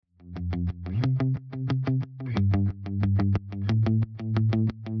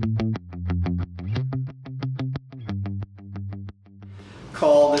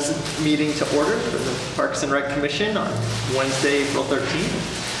call this meeting to order for the Parks and Rec Commission on Wednesday, April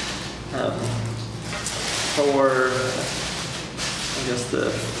 13th.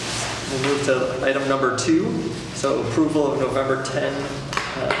 We'll move to item number 2. So approval of November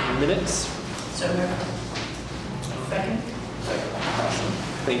 10 minutes. So moved. Second. Awesome.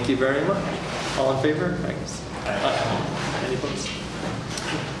 Thank you very much. All in favor? Any opposed?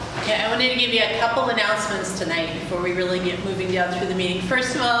 Okay, I wanted to give you a couple announcements tonight before we really get moving down through the meeting.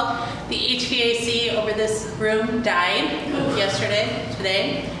 First of all, the HVAC over this room died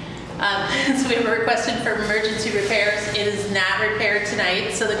today. So we were requested for emergency repairs. It is not repaired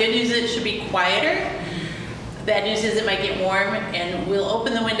tonight. So the good news is it should be quieter. Bad news is it might get warm, and we'll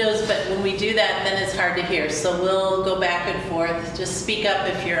open the windows, but when we do that, then it's hard to hear. So we'll go back and forth. Just speak up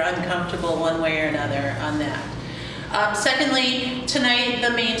if you're uncomfortable one way or another on that. Secondly, tonight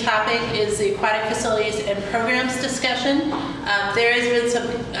the main topic is the aquatic facilities and programs discussion. There has been some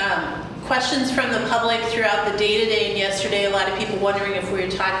questions from the public throughout the day today and yesterday. A lot of people wondering if we were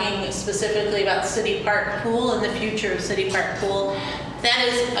talking specifically about City Park Pool and the future of City Park Pool. That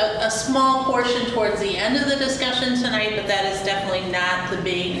is a small portion towards the end of the discussion tonight, but that is definitely not the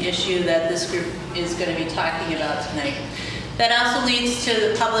main issue that this group is going to be talking about tonight. That also leads to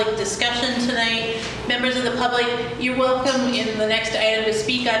the public discussion tonight. Members of the public, you're welcome in the next item to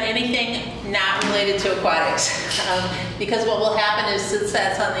speak on anything not related to aquatics. Because what will happen is, since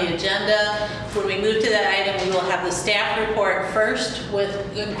that's on the agenda, when we move to that item, we will have the staff report first,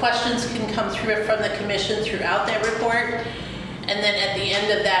 and questions can come through from the commission throughout that report. And then at the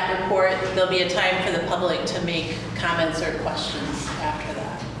end of that report, there'll be a time for the public to make comments or questions after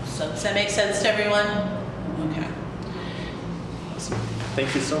that. So does that make sense to everyone? Okay. Awesome.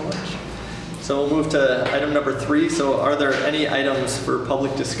 Thank you so much. So we'll move to item number 3. So are there any items for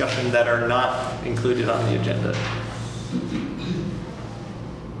public discussion that are not included on the agenda?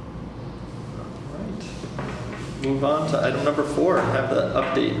 Move on to item number 4, have the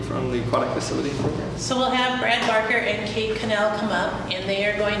update from the aquatic facility program. So we'll have Brad Barker and Kate Cannell come up, and they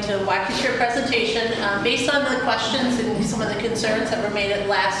are going to walk you through a presentation based on the questions and some of the concerns that were made at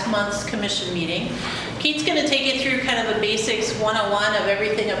last month's commission meeting. Kate's going to take you through kind of a basics 101 of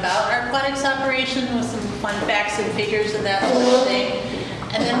everything about our aquatics operation with some fun facts and figures and that sort of thing.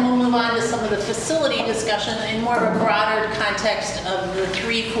 And then we'll move on to some of the facility discussion in more of a broader context of the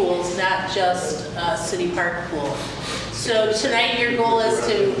 3 pools, not just City Park Pool. So tonight your goal is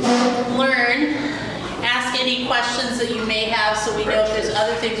to learn, ask any questions that you may have so we know if there's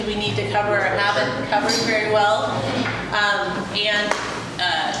other things we need to cover or haven't covered very well, and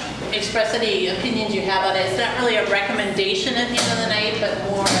express any opinions you have on it. It's not really a recommendation at the end of the night, but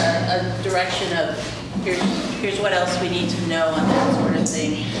more a direction of here's what else we need to know on that sort of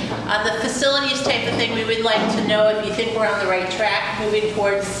thing. On the facilities type of thing, we would like to know if you think we're on the right track moving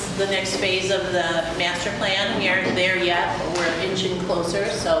towards the next phase of the master plan. We aren't there yet, but we're inching closer.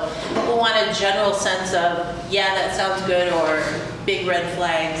 So we'll want a general sense of, yeah, that sounds good, or big red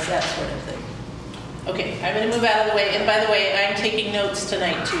flags, that sort of thing. Okay, I'm going to move out of the way. And by the way, I'm taking notes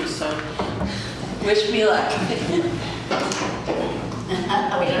tonight too, so wish me luck.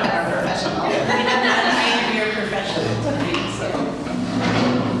 We don't have a professional. I am your professional tonight, so.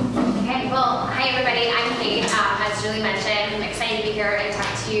 Okay, well, hi everybody, I'm Kate. As Julie mentioned, I'm excited to be here and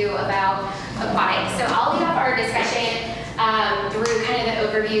talk to you about aquatics. So I'll lead off our discussion through kind of the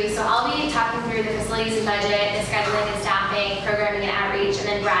overview. So I'll be talking through the facilities and budget, the scheduling and staffing, programming and outreach, and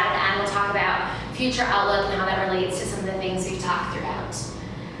then Brad at the end will talk about future outlook and how that relates to some of the things we've talked throughout.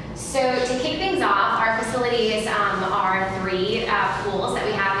 So to kick things off, our facilities are 3 pools that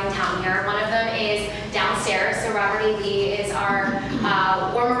we have in town here. One of them is downstairs. So Robert E. Lee is our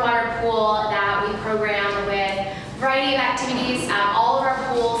warmer water pool that we program with a variety of activities. All of our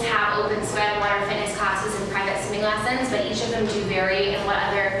pools have open swim, water fitness classes, and private swimming lessons, but each of them do vary in what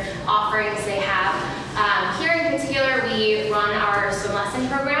other offerings they have. Here in particular, we run our swim lesson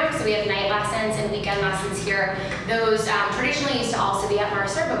program, so we have night lessons and weekend lessons here. Those traditionally used to also be at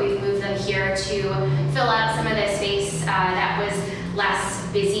Mercer, but we've moved them here to fill up some of the space that was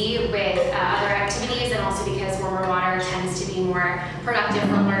less busy with other activities, and also because warmer water tends to be more productive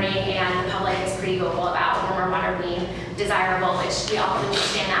for learning, and the public is pretty vocal about warmer water being desirable, which we all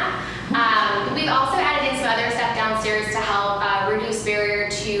understand that. We've also added in some other stuff downstairs to help reduce barrier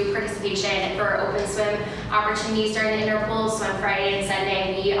to participation for open swim opportunities during the interpool. So on Friday and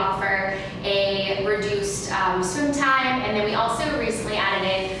Sunday, we offer a reduced swim time, and then we also recently added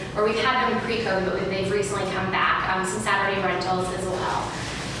in, or we've had them pre-COVID, but they've recently come back, some Saturday rentals as well.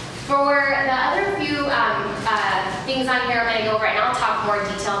 For the other few things on here I'm going to go over right now, I'll talk more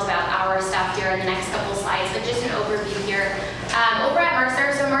details about our stuff here in the next couple slides, but just an overview here. Over at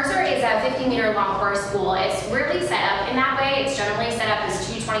Mercer, so Mercer is a 50-meter long course pool. It's really set up in that way. It's generally set up as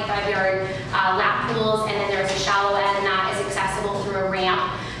two 25-yard lap pools, and then there's a shallow end that is accessible through a ramp.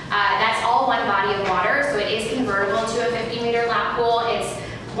 That's all one body of water, so it is convertible to a 50-meter lap pool. It's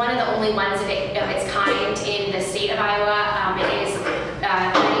one of the only ones of its kind in the state of Iowa. It is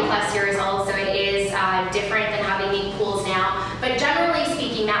 30 plus years old, so it is different than how they make pools now. But generally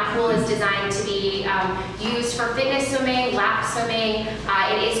speaking, that pool is designed to be used for fitness swimming, lap swimming.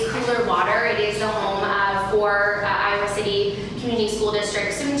 It is cooler water. It is the home for Iowa City Community School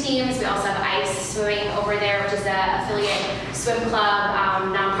District swim teams. We also have ICE Swimming over there, which is an affiliate swim club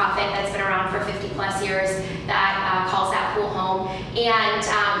nonprofit that's been around for 50 plus years that calls that pool home.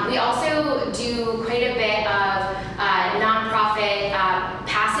 And we also do quite a bit of nonprofit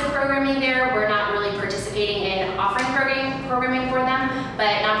passive programming there. We're not really participating in offering programming for them, but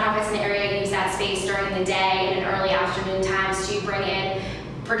nonprofits in the area use that space during the day and in early afternoon times to bring in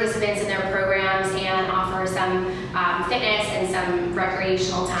participants in their programs and offer some fitness and some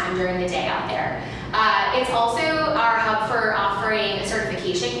recreational time during the day out there. It's also our hub for offering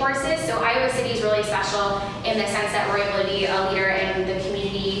certification courses. So Iowa City is really special in the sense that we're able to be a leader in the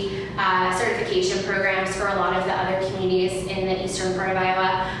community certification programs for a lot of the other communities in the eastern part of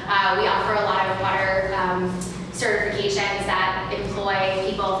Iowa. We offer a lot of water certifications that employ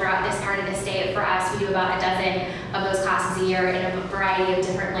people throughout this part of the state. For us, we do about a dozen of those classes a year in a variety of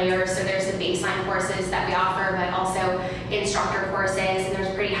different layers. So there's the baseline courses that we offer, but also instructor courses, and there's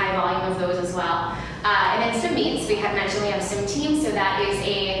a pretty high volume of those as well. And then swim meets, we had mentioned we have swim teams, so that is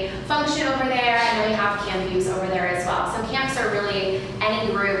a function over there, and then we have camp use over there as well. So camps are really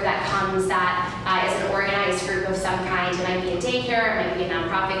any group that comes that is an organized group of some kind. It might be a daycare, it might be a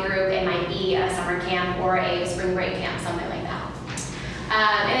nonprofit group, it might be a summer camp or a spring break camp, something like that.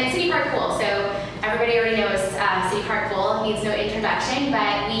 And then City Park Pool. So everybody already knows City Park Pool, needs no introduction,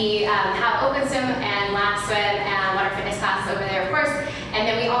 but we have open swim and lap swim and water fitness classes over there, of course. And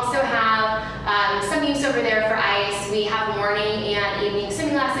then we also have some use over there for ICE. We have morning and evening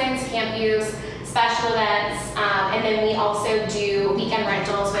swimming lessons, camp use, special events, and then we also do weekend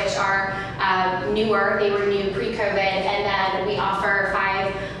rentals, which are newer. They were new pre-COVID, and then we offer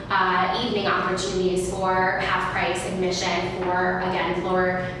 5 evening opportunities for half-price admission for, again,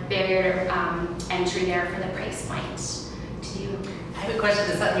 lower barrier to entry there for the price point. I have a question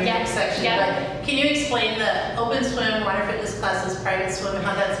that's on your next section, but can you explain the open swim, water fitness classes, private swim, and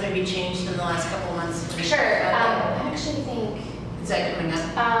how that's maybe changed in the last couple months? Sure. I actually think... Is that coming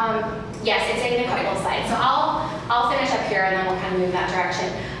up? Yes, it's in a couple of slides. So I'll finish up here and then we'll kind of move that direction.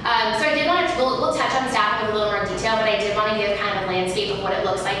 So I did want to, we'll touch on staffing with a little more detail, but I did want to give kind of a landscape of what it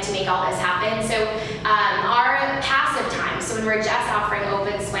looks like to make all this happen. So our passive time, so when we're just offering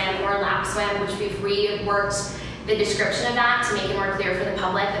open swim or lap swim, which we've reworked the description of that to make it more clear for the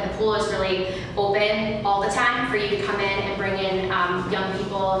public that the pool is really open all the time for you to come in and bring in young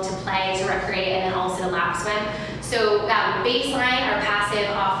people to play, to recreate, and then also to lap swim. So baseline, our passive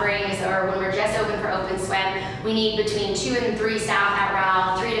offerings, or when we're just open for open swim, we need between 2 and 3 staff at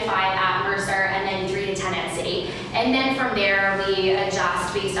Ralph, 3 to 5 at Mercer, and then 3 to 10 at City. And then from there, we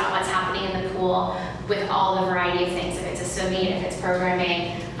adjust based on what's happening in the pool with all the variety of things, if it's a swim meet, if it's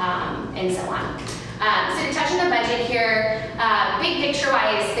programming, and so on. So to touch on the budget here, big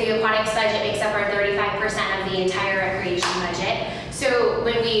picture-wise, the aquatics budget makes up our 35% of the entire recreation budget. So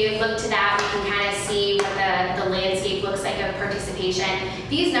when we look to that, we can kind of see what the landscape looks like of participation.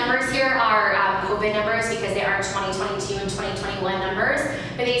 These numbers here are COVID numbers because they are 2022 and 2021 numbers,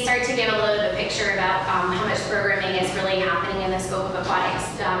 but they start to give a little bit of a picture about how much programming is really happening in the scope of aquatics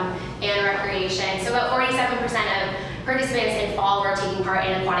and recreation. So about 47% of participants in fall were taking part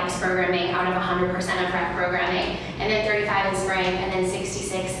in aquatics programming out of 100% of rec programming, and then 35 in spring, and then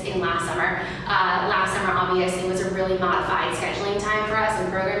 66 in last summer. Last summer obviously was a really modified scheduling time for us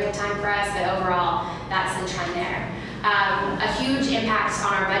and programming time for us, but overall that's the trend there. A huge impact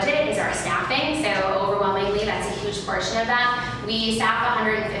on our budget is our staffing, so overwhelmingly that's a huge portion of that. We staff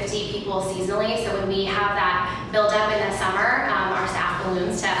 150 people seasonally, so when we have that build up in the summer, our staff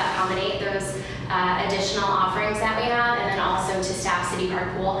balloons to accommodate those additional offerings that we have, and then also to staff City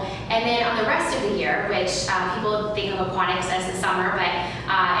Park Pool. And then on the rest of the year, which people think of aquatics as the summer, but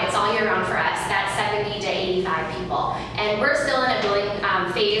it's all year round for us, that's 70 to 85 people. And we're still in a building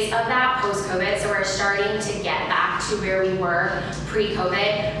phase of that post-COVID, so we're starting to get back to where we were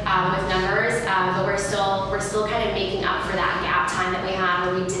pre-COVID with numbers, but we're still kind of making up for that gap time that we had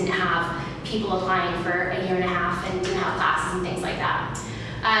where we didn't have people applying for a year and a half and didn't have classes and things like that.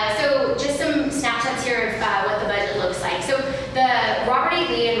 So just some snapshots here of what the budget looks like. So the Robert A.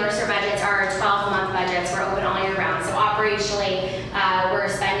 Lee and Mercer budgets are 12-month budgets. We're open all year round. So operationally,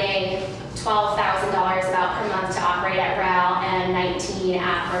 2019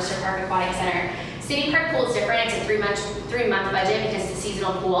 at Mercer Park Aquatic Center. City Park pool is different. It's a three-month budget because it's a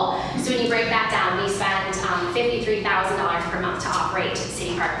seasonal pool. So when you break that down, we spend $53,000 per month to operate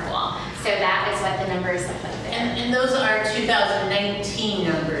City Park pool. So that is what the numbers look like there. And those are 2019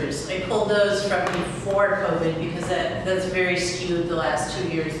 numbers. I pulled those from before COVID because that's very skewed the last 2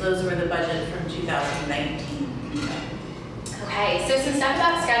 years. Those were the budget from 2019. Okay, so some stuff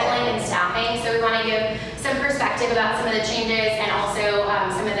about scheduling and staffing. So we want to give some perspective about some of the changes and also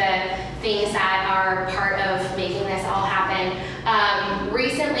some of the things that are part of making this all happen.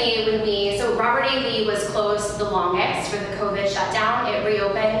 Recently, so Robert A. Lee was closed the longest for the COVID shutdown. It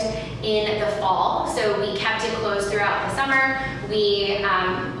reopened in the fall, so we kept it closed throughout the summer. We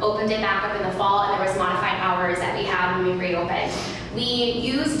opened it back up in the fall, and there was modified hours that we had when we reopened. We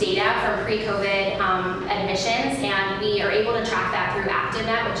use data from pre-COVID admissions, and we are able to track that through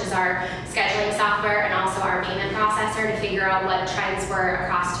ActiveNet, which is our scheduling software and also our payment processor, to figure out what trends were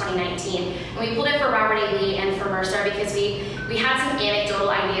across 2019. And we pulled it for Robert A. Lee and for Mercer because we had some anecdotal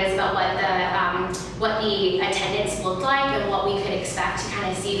ideas about what the attendance looked like and what we could expect to kind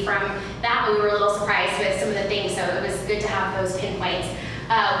of see from that, but we were a little surprised with some of the things, so it was good to have those pinpoints.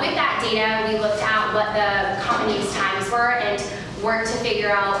 With that data, we looked at what the common use times were and worked to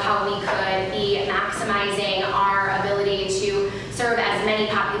figure out how we could be maximizing our ability to serve as many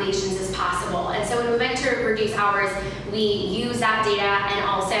populations as possible. And so when we went to reduce hours, we used that data and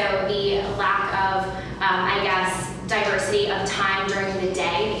also the lack of, diversity of time during the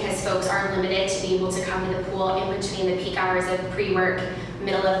day, because folks are limited to be able to come to the pool in between the peak hours of pre-work,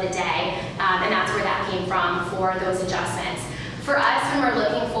 middle of the day, and that's where that came from for those adjustments. For us, when we're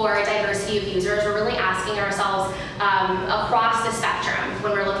looking for diversity of users, we're really asking ourselves across the spectrum.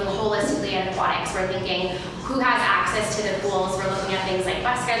 When we're looking holistically at aquatics, we're thinking who has access to the pools. We're looking at things like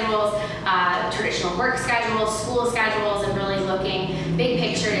bus schedules, traditional work schedules, school schedules, and really looking big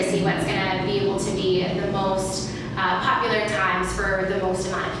picture to see what's going to be able to be the most popular times for the most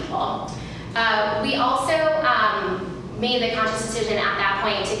amount of people. We also made the conscious decision at that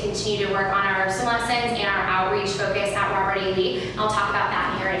point to continue to work on our swim lessons and our outreach focus at Robert A. Lee. I'll talk about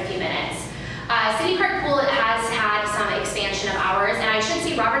that here in a few minutes. City Park Pool has had some expansion of hours, and I should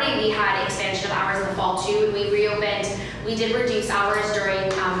say Robert A. Lee had expansion of hours in the fall too. When we reopened, we did reduce hours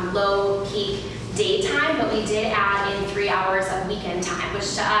during low peak daytime, but we did add in 3 hours of weekend time,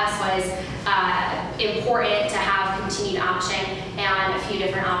 which to us was important to have continued option and a few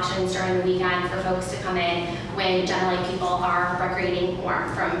different options during the weekend for folks to come in when generally people are recreating more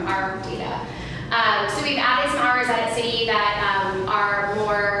from our data. So we've added some hours at City that are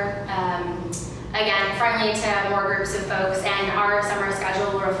more, again, friendly to more groups of folks, and our summer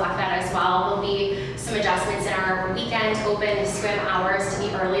schedule will reflect that as well. There'll be some adjustments in our weekend open swim hours to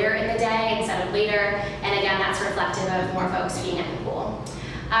be earlier in the day instead of later, and again, that's reflective of more folks being at the pool.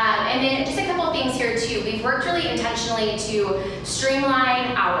 And then just a couple of things here too. We've worked really intentionally to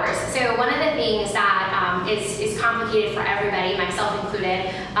streamline hours. So one of the things that is complicated for everybody, myself included,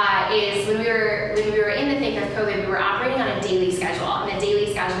 is when we were in the thick of COVID, we were operating on a daily schedule, and the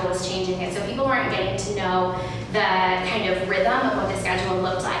daily schedule was changing it. So people weren't getting to know the kind of rhythm of what the schedule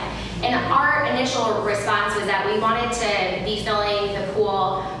looked like. And our initial response was that we wanted to be filling the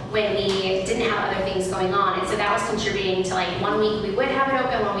pool when we didn't have other things going on. And so that was contributing to, like, 1 week we would have it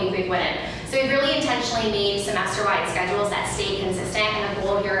open, 1 week we wouldn't. So we've really intentionally made semester-wide schedules that stay consistent, and the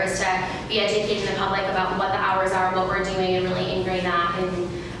goal here is to be educating the public about what the hours are, what we're doing, and really ingrain that in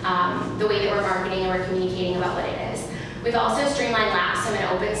the way that we're marketing and we're communicating about what it is. We've also streamlined lap swim and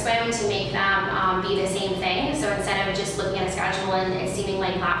open swim to make them be the same thing. So instead of just looking at a schedule and it seeming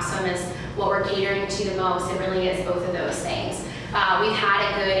like lap swim is what we're catering to the most, it really is both of those things. We've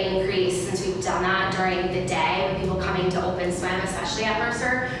had a good increase since we've done that during the day with people coming to open swim, especially at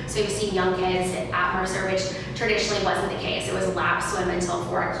Mercer. So we've seen young kids at Mercer, which traditionally wasn't the case. It was lap swim until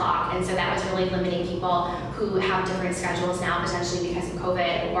 4 o'clock. And so that was really limiting people who have different schedules now, potentially because of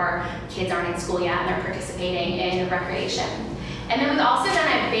COVID, or kids aren't in school yet and they're participating in recreation. And then we've also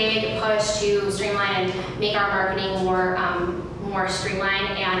done a big push to streamline and make our marketing more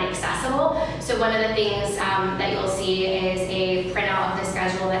streamlined and accessible. So one of the things that you'll see is a printout of the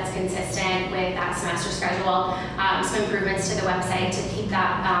schedule that's consistent with that semester schedule, some improvements to the website to keep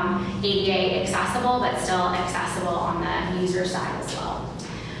that ADA accessible, but still accessible on the user side as well.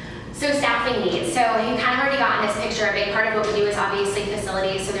 So staffing needs. So you kind of already got in this picture. A big part of what we do is obviously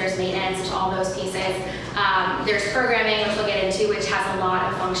facilities. So there's maintenance to all those pieces. There's programming, which we'll get into, which has a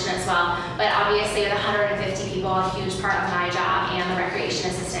lot of function as well. But obviously with 150 people, a huge part of my job and the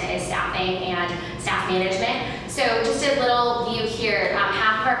recreation assistant is staffing and staff management. So just a little view here,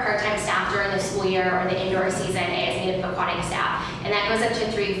 half of our part-time staff during the school year or the indoor season is made up of aquatic staff. and that goes up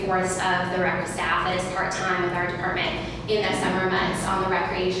to 3/4 of the rec staff that is part-time with our department in the summer months on the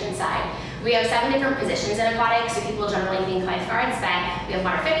recreation side. We have 7 different positions in aquatics, so people generally think lifeguards, but we have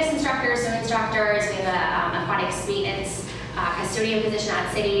water fitness instructors, swim instructors, we have an aquatics maintenance custodian position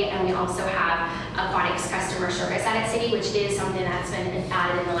at City, and we also have aquatics customer service at City, which is something that's been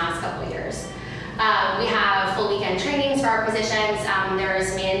added in the last couple of years. We have full weekend trainings for our positions.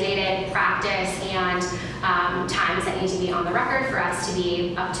 There's mandated practice and times that need to be on the record for us to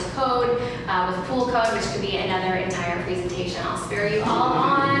be up to code with pool code, which could be another entire presentation I'll spare you all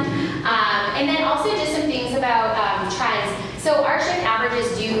on. And then also just some things about trends. So our shift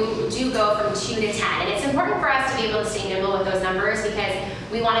averages do go from 2 to 10, and it's important for us to be able to stay nimble with those numbers because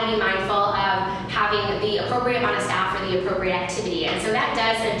we want to be mindful of having the appropriate amount of staff for the appropriate activity, and so that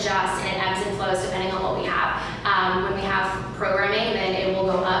does adjust and it ebbs and flows depending on what we have. When we have programming, then it will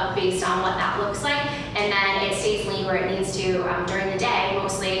go up based on what that looks like, and then it stays lean where it needs to during the day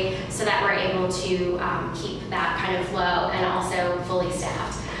mostly, so that we're able to keep that kind of flow and also fully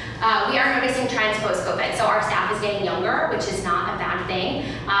staffed. We are noticing trends post-COVID. So our staff is getting younger, which is not a bad thing.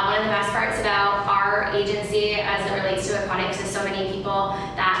 One of the best parts about our agency as it relates to aquatics is so many people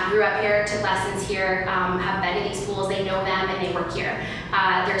that grew up here, took lessons here, have been to these pools, they know them, and they work here.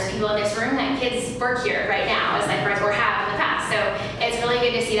 There's people in this room that kids work here right now as lifeguards or have in the past. So it's really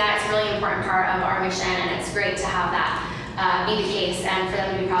good to see that. It's a really important part of our mission, and it's great to have that be the case and for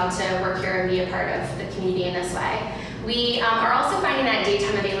them to be proud to work here and be a part of the community in this way. We are also finding that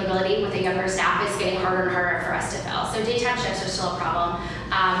daytime availability with the younger staff is getting harder and harder for us to fill. So daytime shifts are still a problem.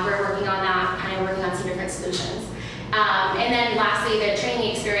 We're working on that, kind of working on some different solutions. And then lastly, the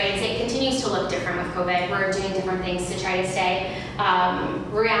training experience, it continues to look different with COVID. We're doing different things to try to stay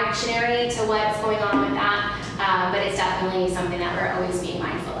reactionary to what's going on with that, but it's definitely something that we're always being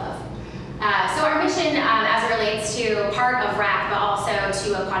mindful of. So our mission as it relates to part of RAC, but also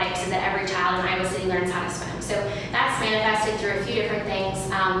to aquatics, is that every child in Iowa City learns how to swim. So that's manifested through a few different things,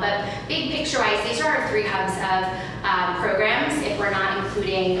 but big picture-wise, these are our 3 hubs of programs if we're not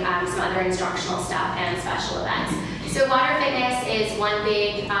including some other instructional stuff and special events. So water fitness is one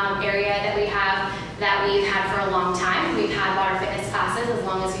big area that we've had for a long time. We've had water fitness classes as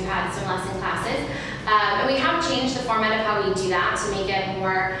long as we've had swim lesson classes. And we have changed the format of how we do that to make it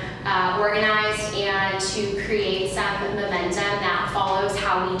more organized and to create some momentum that follows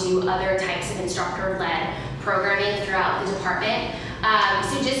how we do other types of instructor-led programming throughout the department.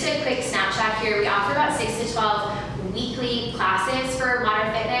 So just a quick snapshot here, we offer about 6 to 12 weekly classes for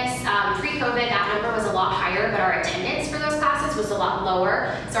water fitness. Pre-COVID, that number was a lot higher, but our attendance for those classes was a lot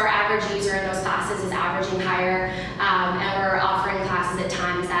lower. So our average user in those classes is averaging higher, and we're offering classes at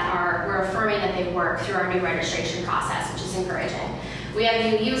times that we're affirming that they work through our new registration process, which is encouraging. We have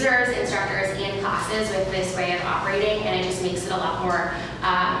new users, instructors, and classes with this way of operating, and it just makes it a lot more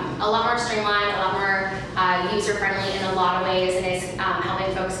streamlined, a lot more user-friendly in a lot of ways. It is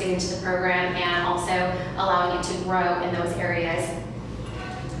helping folks get into the program and also allowing it to grow in those areas.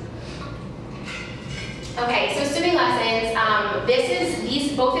 Okay, so swimming lessons.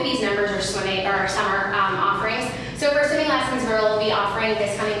 Both of these numbers are summer offerings. So for swimming lessons, we'll be offering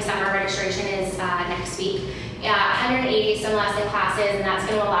this coming summer. Registration is next week. 180 swim lesson classes, and that's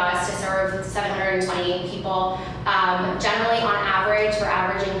going to allow us to serve 720 people. Generally, on average, we're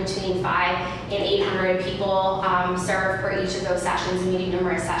averaging between 500 and 800 people served for each of those sessions and meeting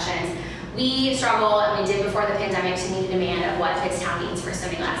numerous sessions. We struggle, and we did before the pandemic, to meet the demand of what Kutztown needs for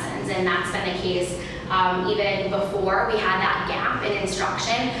swimming lessons, and that's been the case even before we had that gap in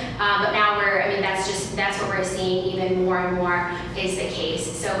instruction. But now that's what we're seeing even more and more is the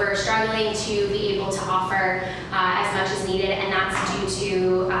case. So we're struggling to be able to offer as much as needed, and that's due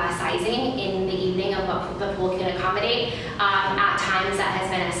to sizing in the evening of what the pool can accommodate. At times that has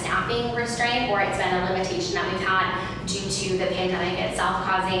been a staffing restraint, or it's been a limitation that we've had due to the pandemic itself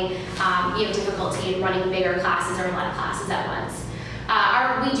causing difficulty in running bigger classes or a lot of classes at once.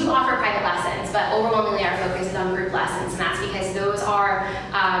 We do offer private lessons, but overwhelmingly our focus is on group lessons, and that's because those are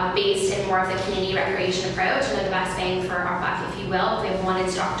based in more of the community recreation approach, and they're the best bang for our buck, if you will. If we have one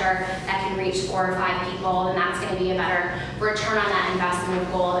instructor that can reach 4 or 5 people, then that's going to be a better return on that investment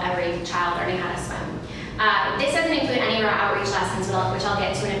of goal of every child learning how to swim. This doesn't include any of our outreach lessons, which I'll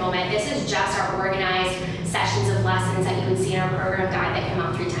get to in a moment. This is just our organized sessions of lessons that you would see in our program guide that come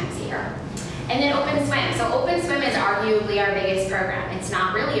out 3 times a year. And then Open Swim. So Open Swim is arguably our biggest program. It's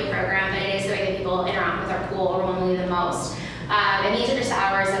not really a program, but it is the way that people interact with our pool overwhelmingly the most. And these are just the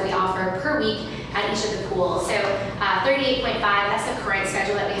hours that we offer per week at each of the pools. So 38.5, that's the current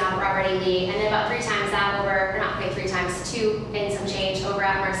schedule that we have at Robert E. Lee, and then about 3 times that over, or not quite 3 times, 2 and some change over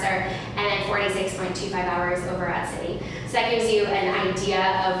at Mercer, and then 46.25 hours over at City. So that gives you an idea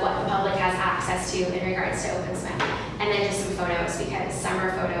of what the public has access to in regards to Open Swim. And then just some photos, because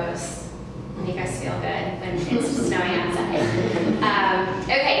summer photos make us feel good when it's snowing outside.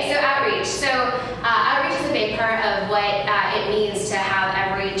 Okay, so outreach. So outreach is a big part of what it means to have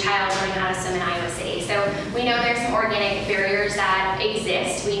every child learning how to swim in Iowa City. So we know there's some organic barriers that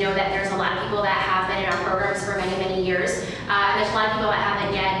exist. We know that there's a lot of people that have been in our programs for many, many years. And there's a lot of people that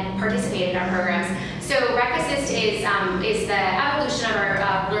haven't yet participated in our programs. So Rec Assist is the evolution of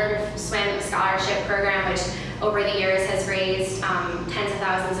our Learn to Swim scholarship program, which over the years has raised tens of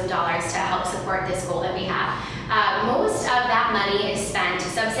thousands of dollars to help support this goal that we have. Most of that money is spent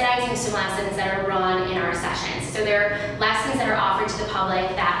subsidizing swim lessons that are run in our sessions. So there are lessons that are offered to the public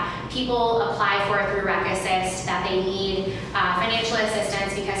that people apply for through Rec Assist, that they need financial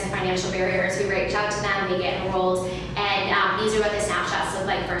assistance because of financial barriers. We reach out to them, they get enrolled, and these are what the snapshots look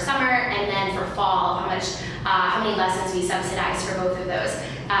like for summer, and then for fall, how many lessons we subsidize for both of those.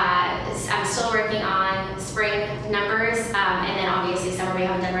 I'm still working on spring numbers, and then obviously summer we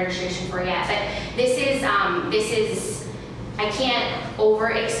haven't done registration for yet. But this is I can't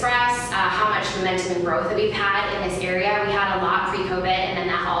over-express how much momentum and growth that we've had in this area. We had a lot pre-COVID, and then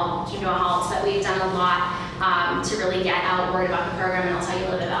that all came to a halt, but we've done a lot to really get out word about the program, and I'll tell you a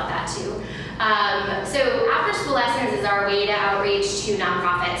little bit about that too. So after school lessons is our way to outreach to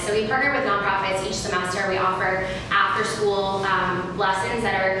nonprofits. So we partner with nonprofits each semester. We offer after school lessons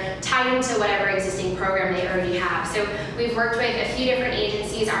that are tied into whatever existing program they already have. So we've worked with a few different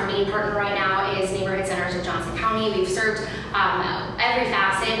agencies. Our main partner right now is Neighborhood Centers of Johnson County. We've served every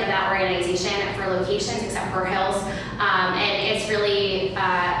facet of that organization for locations except for Hills. And it's really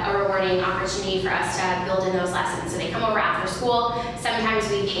a rewarding opportunity for us to build in those lessons. So they come over after school. Sometimes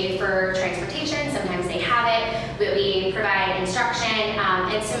we pay for transportation, sometimes they have it. We provide instruction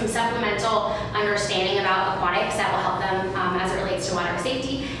and some supplemental understanding about aquatics that will help them as it relates to water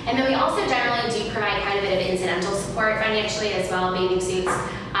safety. And then we also generally do provide quite a bit of incidental support financially as well, bathing suits,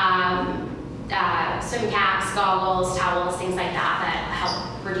 swim caps, goggles, towels, things like that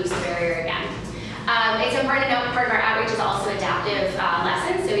help reduce the barrier again. It's important to note part of our outreach is also adaptive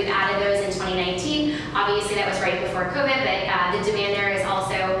lessons, so we've added those in 2019. Obviously that was right before COVID, but the demand there is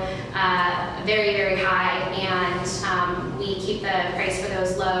also very, very high, and we keep the price for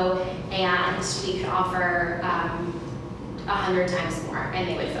those low, and we could offer 100 times more, and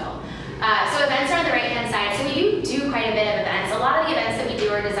they would fill. So events are on the right-hand side. So we do quite a bit of events. A lot of the events that we do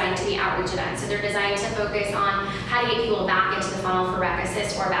are designed to be outreach events. So they're designed to focus on how to get people back into the funnel for Rec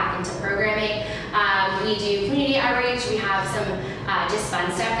Assist or back into programming. We do community outreach. We have some just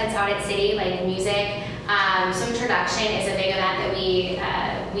fun stuff that's out at City, like music. Swim Introduction is a big event that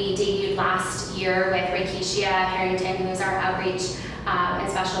we debuted last year with Rakesia Harrington, who is our outreach and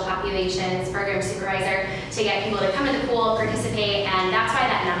special populations program supervisor, to get people to come in the pool, participate, and that's why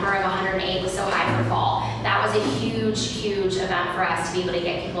that number of 108 was so high for fall. That was a huge, huge event for us to be able to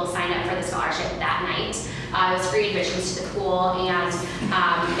get people signed up for the scholarship that night. It was free admissions to the pool, and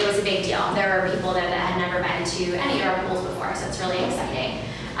it was a big deal. There were people that had never been to any of our pools before, so it's really exciting.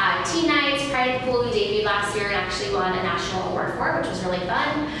 Teen Nights, Pride of the Pool, we debuted last year and actually won a national award for, which was really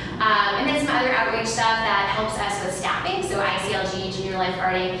fun. And then some other outreach stuff that helps us with staffing, so ICLG, junior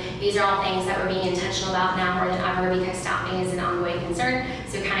lifeguarding. These are all things that we're being intentional about now more than ever because staffing is an ongoing concern.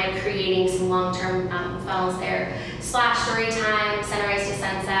 So kind of creating some long-term funnels there. Splash Story Time, Sunrise to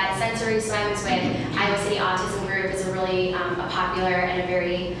Sunset, Sensory Swims with Iowa City Autism Group is a really popular and a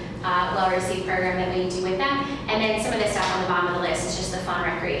very well-received program that we do with them. And then some of the stuff on the bottom of the list is just the fun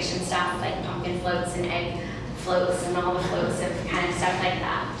recreation stuff, like pumpkin floats and egg floats and all the floats of kind of stuff like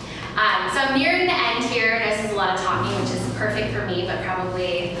that. So I'm nearing the end here. This is a lot of talking, which is perfect for me, but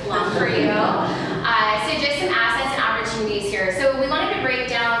probably long for you. So just some assets and opportunities here. So we wanted to break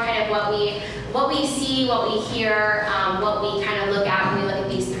down kind of what we see, what we hear, what we kind of look at when we look at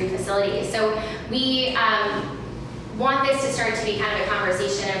these three facilities. So we want this to start to be kind of a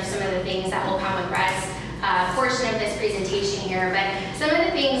conversation of some of the things that will come with Brett's portion of this presentation here, but some of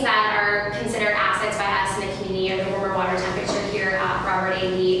the things that are considered assets by us in the community are the warmer water temperature here at Robert A.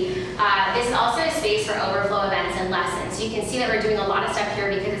 Lee. This is also a space for overflow events and lessons. So you can see that we're doing a lot of stuff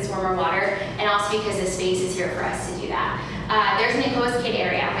here because it's warmer water, and also because the space is here for us to do that. There's an enclosed kid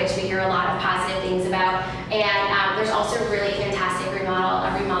area, which we hear a lot of positive things about, and there's also a really fantastic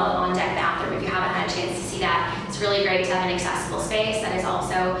remodeled on-deck bathroom. If you haven't had a chance to see that, it's really great to have an accessible space that is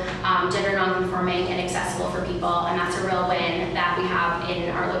also gender non-conforming and accessible for people, and that's a real win that we have in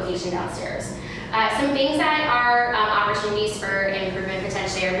our location downstairs. Some things that are opportunities for improvement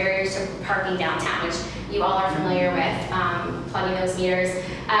potentially are barriers to parking downtown, which you all are familiar with, plugging those meters.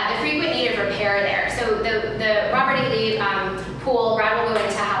 The frequent need of repair there. So the Robert E. Lee pool, Brad will go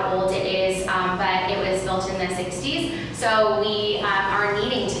into how old it is, but it was built in the 60s. So we are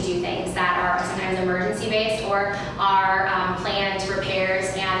needing to do things that are sometimes emergency based or are planned repairs,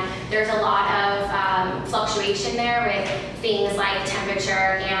 and there's a lot of fluctuation there with things like temperature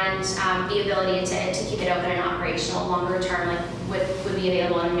and the ability to keep it open and operational longer term, like would be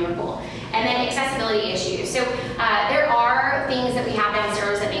available in a newer pool. And then accessibility issues. So there are things that we have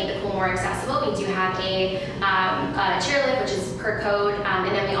downstairs that make the pool more accessible. We do have a chairlift, which is per code,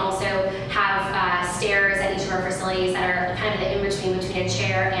 and then we also have stairs at each of our facilities that are kind of the in-between between a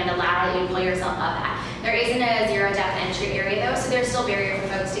chair and a ladder that you pull yourself up at. There isn't a zero depth entry area though, so there's still barrier for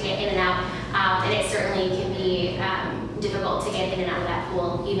folks to get in and out, and it certainly can be difficult to get in and out of that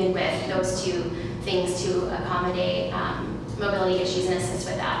pool, even with those two things to accommodate mobility issues and assist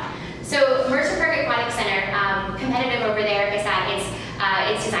with that. So Mercer Park Aquatic Center, competitive over there is that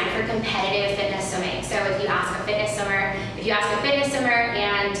it's designed for competitive fitness swimming. So if you ask a fitness swimmer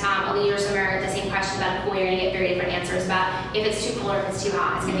and a leisure swimmer the same question about a pool, you're gonna get very different answers about if it's too cold or if it's too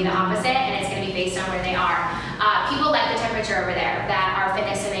hot. It's gonna be the opposite, and it's gonna be based on where they are. People like the temperature over there that are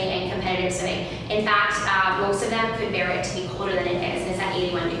fitness swimming and competitive swimming. In fact, most of them could bear it to be colder than it is, and it's at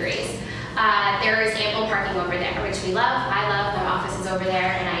 81 degrees. There is ample parking over there, which we love. I love the offices over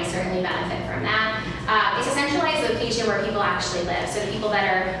there, and I certainly benefit from that. It's a centralized location where people actually live. So the people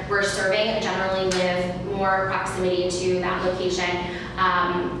that we're serving generally live more proximity to that location.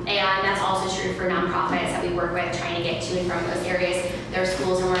 And that's also true for nonprofits that we work with trying to get to and from those areas. Their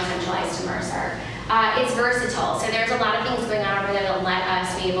schools are more centralized to Mercer. It's versatile, so there's a lot of things going on over there that let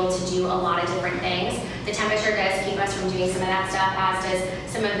us be able to do a lot of different things. The temperature does keep us from doing some of that stuff, as does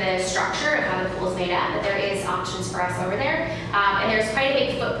some of the structure of how the pool's made up, but there is options for us over there. And there's quite a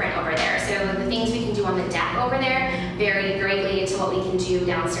big footprint over there, so the things we can do on the deck over there vary greatly to what we can do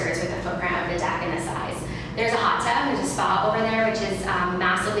downstairs with the footprint of the deck and the size. There's a hot tub, there's a spa over there, which is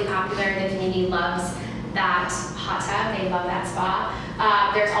massively popular. The community loves that hot tub, they love that spa.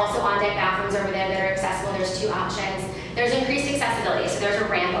 There's also on-deck bathrooms over there that are accessible. There's two options. There's increased accessibility, so there's a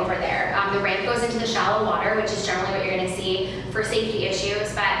ramp over there. The ramp goes into the shallow water, which is generally what you're gonna see for safety issues,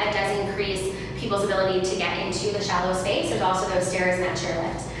 but that does increase people's ability to get into the shallow space. There's also those stairs and that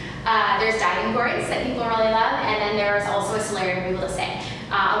chairlift. There's diving boards that people really love, and then there's also a solarium for people to sit.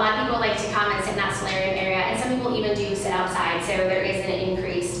 A lot of people like to come and sit in that solarium area, and some people even do sit outside, so there is an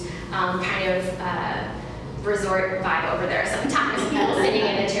increased resort vibe over there sometimes. People sitting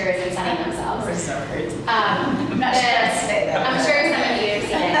in the chairs and sunning themselves. Resorts. I'm sure some of you have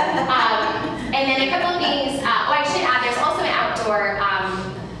seen it. And then a couple of things, I should add, there's also an outdoor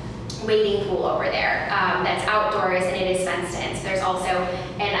wading pool over there that's outdoors, and it is fenced in. So there's also,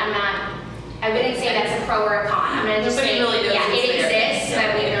 and I wouldn't say that's a pro or a con. I'm gonna just say, really yeah, it exists,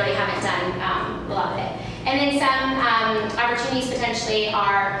 but we really haven't done a lot of it. And then some opportunities potentially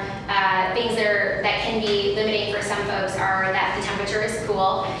are things that can be limiting for some folks are that the temperature is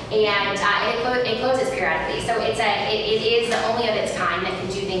cool and it closes periodically. So it is the only of its kind that can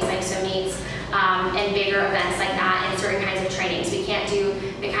do things like swim meets and bigger events like that and certain kinds of trainings. We can't do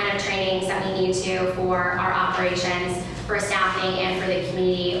the kind of trainings that we need to for our operations, for staffing, and for the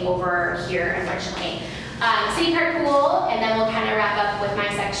community over here, unfortunately. City Park pool, and then we'll kind of wrap up with my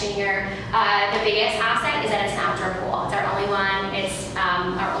section here. The biggest asset is that it's an outdoor pool. It's our only one. It's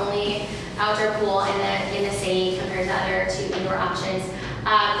our only outdoor pool in the city compared to other two indoor options.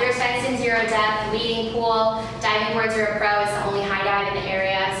 There's fenced in zero depth, wading pool, diving boards are a pro. It's the only high dive in the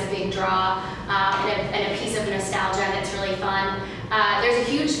area. It's a big draw and a piece of nostalgia that's really fun. There's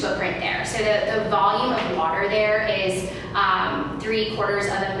a huge footprint there. So the volume of water there is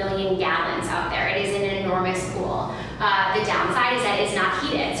 750,000 gallons out there. It is an enormous pool. The downside is that it's not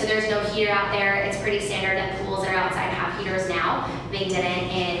heated. So there's no heater out there. It's pretty standard that pools that are outside have heaters now. They didn't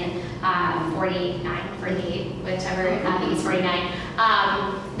in 48, whichever, I think it's 49.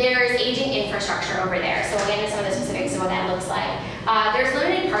 There's aging infrastructure over there. So we'll get into some of the specifics of what that looks like. There's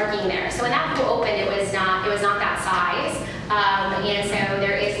limited parking there. So when that pool opened, it was not that size. And so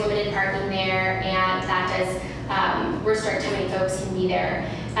there is limited parking there, and that does restrict how many folks can be there.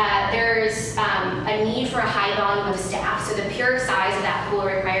 There's a need for a high volume of staff. So the pure size of that pool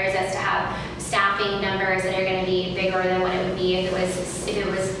requires us to have staffing numbers that are going to be bigger than what it would be if it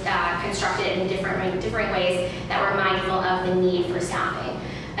was constructed in different ways that were mindful of the need for staffing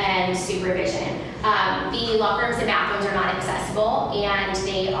and supervision. The locker rooms and bathrooms are not accessible, and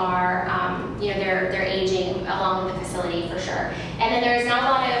they are, they're aging along with the facility for sure. And then there's not a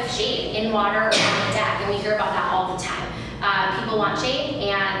lot of shade in water or people want shade,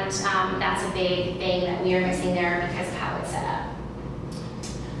 and that's a big thing that we are missing there because of how it's set up.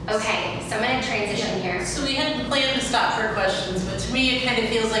 Okay, so I'm gonna transition here. So we hadn't planned to stop for questions, but to me, it kind of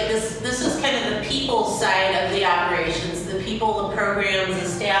feels like this is kind of the people side of the operations, the people, the programs, the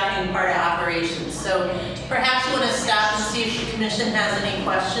staffing part of operations. So perhaps you want to stop and see if the commission has any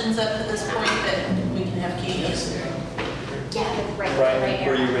questions up to this point that we can have Kate answer. Yeah, right Brian,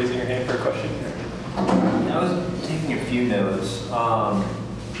 here. were you raising your hand for a question? I was taking a few notes.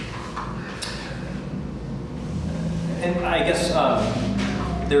 And I guess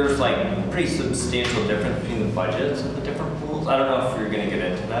there's like a pretty substantial difference between the budgets of the different pools. I don't know if you're going to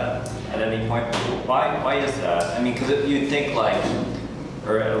get into that at any point. Why is that? I mean, because you'd think like,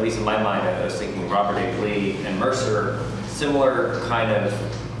 or at least in my mind, I was thinking Robert A. Lee and Mercer, similar kind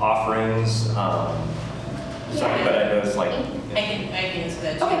of offerings. Sorry, but I know it's like. I can answer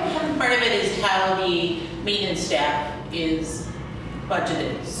that too. Okay. Part of it is how the maintenance staff is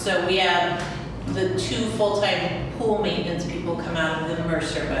budgeted. So we have the 2 full-time pool maintenance people come out of the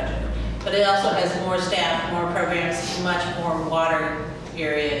Mercer budget. But it also has more staff, more programs, much more water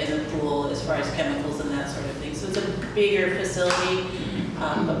area in the pool as far as chemicals and that sort of thing. So it's a bigger facility,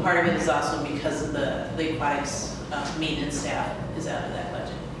 but part of it is also because of the aquatics maintenance staff is out of that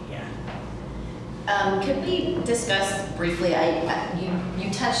budget. Yeah. Could we discuss briefly, you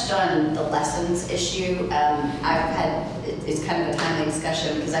touched on the lessons issue. I've had, it's kind of a timely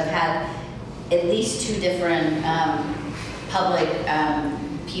discussion because I've had at least 2 different public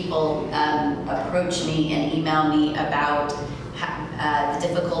people approach me and email me about the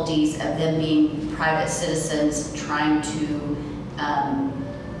difficulties of them being private citizens trying to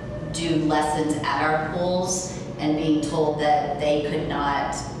do lessons at our pools and being told that they could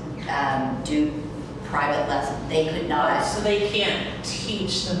not do private lessons. They could not. So they can't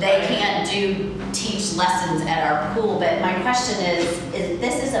teach them. They can't teach lessons at our pool. But my question is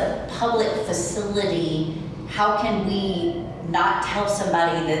this is a public facility. How can we not tell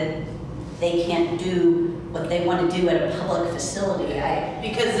somebody that they can't do what they want to do at a public facility?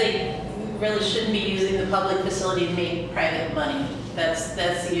 Because they really shouldn't be using the public facility to make private money. That's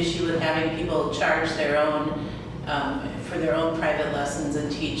the issue with having people charge their own for their own private lessons and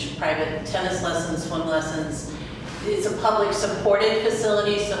teach private tennis lessons, swim lessons. It's a public supported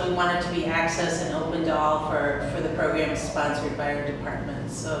facility, so we want it to be access and open to all for the programs sponsored by our department.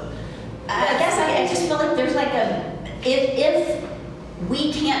 So I guess I just feel like there's like if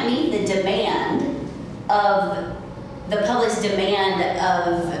we can't meet the demand of the public's demand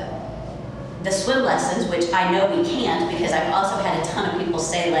of the swim lessons, which I know we can't because I've also had a ton of people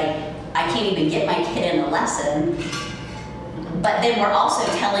say like, I can't even get my kid in a lesson. But then we're also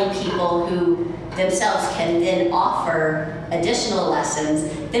telling people who themselves can then offer additional lessons,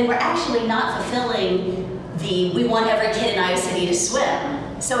 then we're actually not fulfilling we want every kid in Iowa City to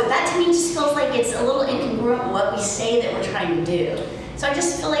swim. So that to me just feels like it's a little incongruent with what we say that we're trying to do. So I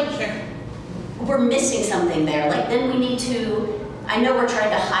just feel like we're missing something there. Like then we need to, I know we're trying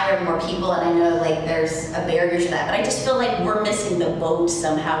to hire more people and I know like there's a barrier to that, but I just feel like we're missing the boat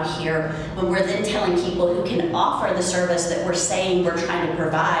somehow here when we're then telling people who can offer the service that we're saying we're trying to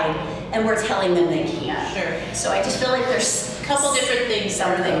provide and we're telling them they can't. Sure. So I just feel like there's a couple different things.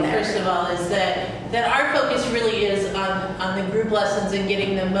 Something there. First of all is that our focus really is on the group lessons and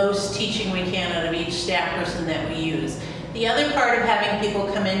getting the most teaching we can out of each staff person that we use. The other part of having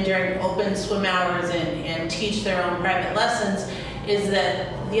people come in during open swim hours and teach their own private lessons is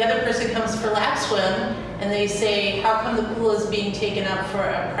that the other person comes for lap swim and they say, how come the pool is being taken up for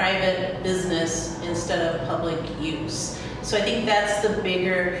a private business instead of public use? So I think that's the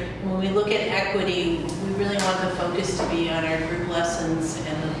bigger, when we look at equity, we really want the focus to be on our group lessons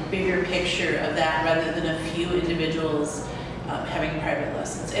and the bigger picture of that rather than a few individuals having private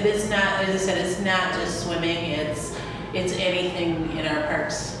lessons. And it's not, as I said, it's not just swimming, it's anything in our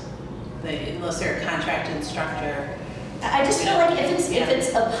parks, unless they're a contract instructor. I just feel like if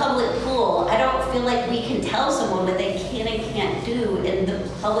it's a public pool, I don't feel like we can tell someone what they can and can't do in the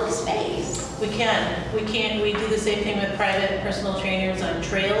public space. We can. We do the same thing with private personal trainers on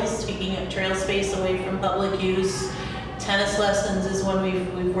trails, taking up trail space away from public use. Tennis lessons is one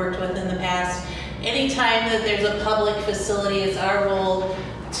we've worked with in the past. Anytime that there's a public facility, it's our role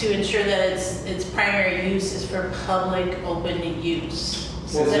to ensure that its primary use is for public open use.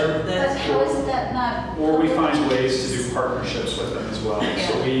 Well, But how is that not? Or we find ways to do partnerships with them as well.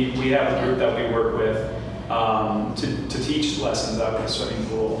 So we have a group that we work with to teach lessons out in the swimming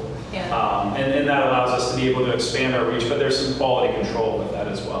pool. Yeah. And that allows us to be able to expand our reach, but there's some quality control with that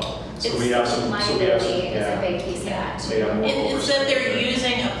as well. So we have some, Liability is a big piece of that too. They have more It's that oversight. they're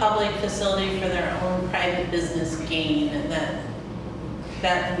using a public facility for their own private business gain, and that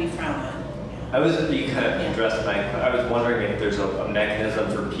that we frown on. You kind of addressed I was wondering if there's a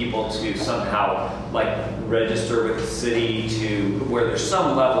mechanism for people to somehow like register with the city to where there's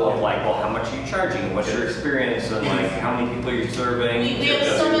some level of like, well, how much are you charging? What's your experience? And like, how many people are you serving? We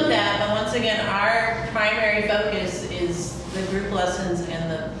have some of that, but once again, our primary focus is the group lessons and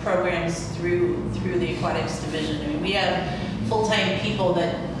the programs through the aquatics division. I mean, we have full-time people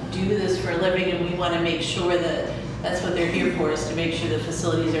that do this for a living, and we want to make sure that that's what they're here for, is to make sure the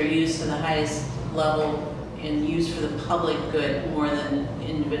facilities are used to the highest level and used for the public good more than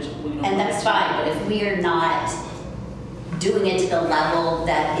individual. And that's fine, but if we are not doing it to the level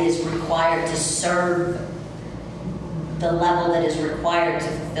that is required to serve the level that is required to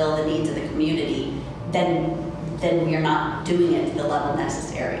fulfill the needs of the community, then we are not doing it to the level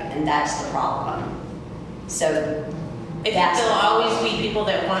necessary, and that's the problem. So I think there'll always be people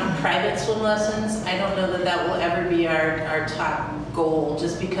that want private swim lessons. I don't know that that will ever be our top goal,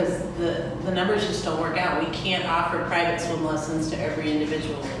 just because the numbers just don't work out. We can't offer private swim lessons to every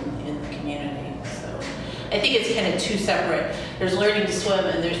individual in the community. So I think it's kind of two separate. There's learning to swim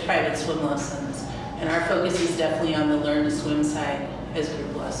and there's private swim lessons. And our focus is definitely on the learn to swim side as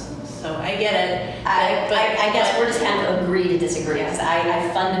group lessons. So I get it. I guess we're just kind of agree to disagree, because I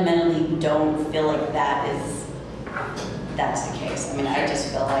fundamentally don't feel like that's the case. I mean, I just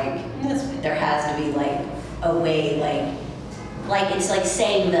feel like there has to be like a way, like it's like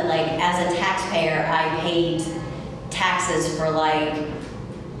saying that like as a taxpayer I paid taxes for like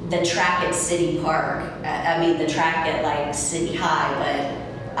the track at City Park, I mean the track at like City High, but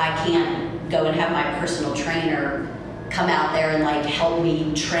I can't go and have my personal trainer come out there and like help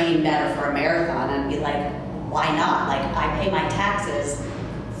me train better for a marathon. And be like, why not? Like, I pay my taxes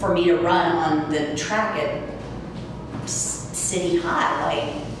for me to run on the track at City High.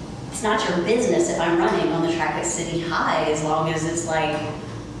 Like, it's not your business if I'm running on the track at City High, as long as it's like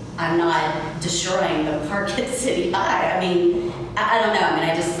I'm not destroying the park at City High. I mean, I don't know. I mean,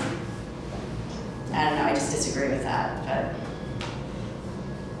 I don't know. I just disagree with that. But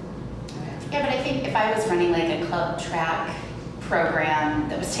yeah, but I think if I was running like a club track program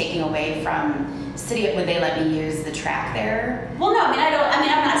that was taking away from city, would they let me use the track there? well, no. I mean,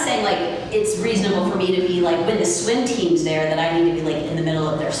 I'm not saying like it's reasonable for me to be like when the swim team's there that I need to be like in the middle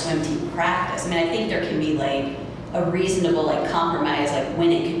of their swim team practice. I mean, I think there can be like a reasonable like compromise, like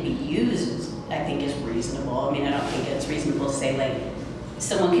when it could be used. I think is reasonable. I mean, I don't think it's reasonable to say like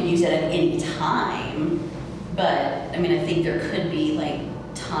someone could use it at any time, but I mean, I think there could be like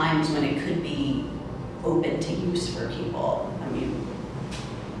times when it could be open to use for people. I mean,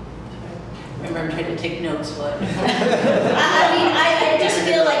 Remember, I'm trying to take notes, but. I just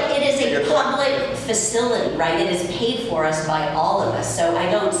feel like it is a public facility, right? It is paid for us by all of us, so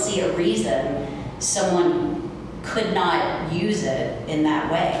I don't see a reason someone could not use it in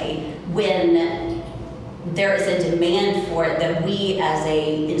that way when there is a demand for it that we as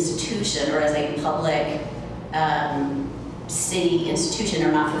a institution or as a public city institution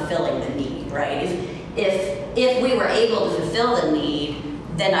are not fulfilling the need, right? If we were able to fulfill the need,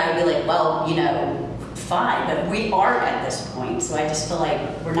 then I would be like, well, you know, fine, but we aren't at this point, so I just feel like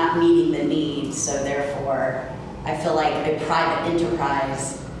we're not meeting the need, so therefore I feel like a private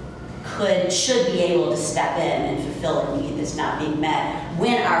enterprise should be able to step in and fulfill a need that's not being met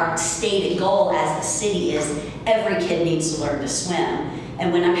when our stated goal as the city is every kid needs to learn to swim.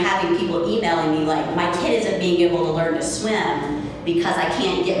 And when I'm having people emailing me like, my kid isn't being able to learn to swim because I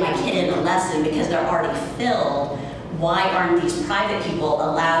can't get my kid in a lesson because they're already filled, why aren't these private people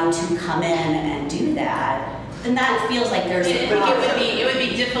allowed to come in and do that? Then that feels like there's a problem. It would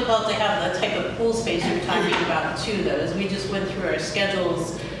be difficult to have the type of pool space you're talking about too, though, as we just went through our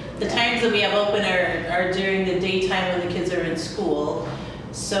schedules. The times that we have open are during the daytime when the kids are in school.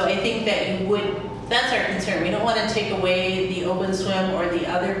 So I think that that's our concern. We don't want to take away the open swim or the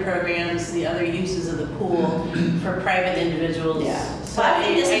other programs, the other uses of the pool for private individuals. Yeah. So I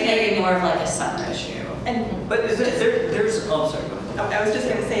think this is maybe more of like a summer issue. But is there's oh, sorry, go ahead. I was just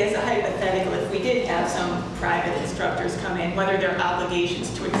going to say, as a hypothetical, if we did have some private instructors come in, what are their obligations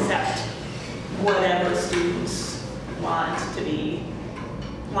to accept whatever students want to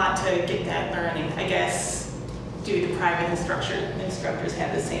get that learning? I guess, do the private instructors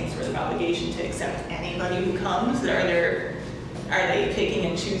have the same sort of obligation to accept anybody who comes? Are they picking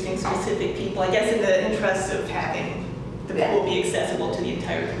and choosing specific people? I guess in the interest of having the pool be accessible to the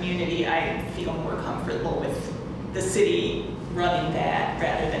entire community, I feel more comfortable with the city running that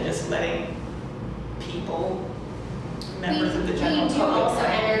rather than just letting people, members of the general public. We do also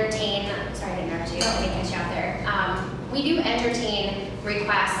entertain, sorry to interrupt you, let me catch you out there. We do entertain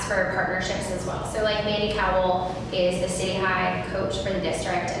requests for partnerships as well. So like Mandy Cowell is the City High coach for the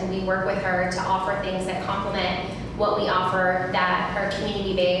district, and we work with her to offer things that complement what we offer that are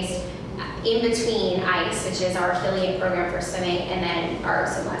community-based in between ICE, which is our affiliate program for swimming, and then our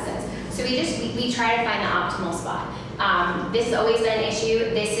swim lessons. So we try to find the optimal spot. This has always been an issue.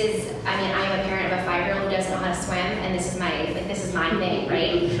 This is, I mean, I am a parent of a 5-year-old who doesn't know how to swim, and this is my thing,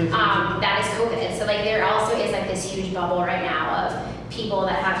 right? That is COVID. So like there also is like this huge bubble right now of people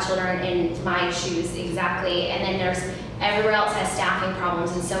that have children in my shoes exactly, and then there's everywhere else has staffing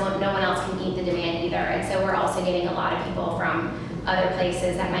problems, and so no one else can meet the demand either. And so we're also getting a lot of people from other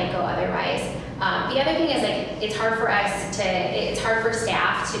places that might go otherwise. The other thing is like it's hard for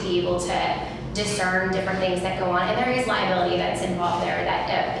staff to be able to discern different things that go on, and there is liability that's involved there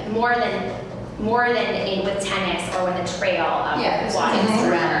that more than with tennis or with a trail.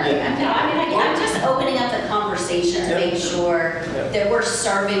 Surrounding. I'm just opening up the conversation to make sure that we're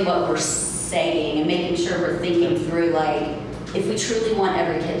serving what we're saying and making sure we're thinking through, like, if we truly want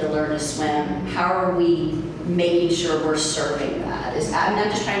every kid to learn to swim, how are we making sure we're serving that? I'm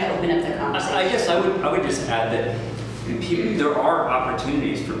just trying to open up the conversation. I guess I would just add that there are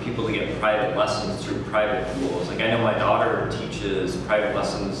opportunities for people to get private lessons through private pools. Like I know my daughter teaches private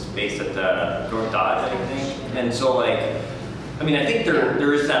lessons based at the North Dodge, I think. And so like, I mean, I think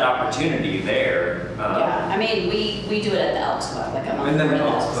there is that opportunity there. I mean, we do it at the Elks Club, like I'm on And then board the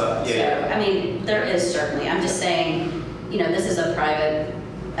with Elks Elks. Club, So, yeah. I mean, there is certainly, I'm just saying, this is a private,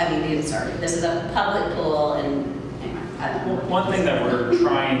 this is a public pool, and anyway, I don't know. One thing that we're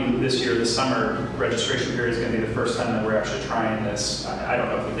trying this year, this summer, registration period is going to be the first time that we're actually trying this. I don't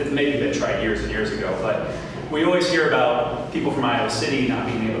know if it's maybe been tried years and years ago, but we always hear about people from Iowa City not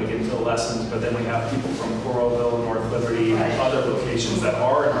being able to get into the lessons, but then we have people from Coralville, North Liberty, and other locations that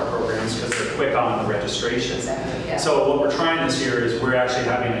are in our programs because they're quick on the registration. Exactly, yeah. So what we're trying this year is we're actually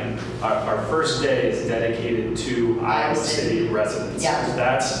having our first day is dedicated to Iowa City residents. Yeah.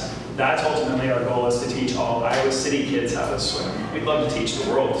 That's ultimately our goal, is to teach all Iowa City kids how to swim. We'd love to teach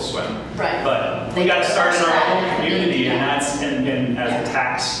the world to swim. Right. But we got to start in our own community, and that's, and as the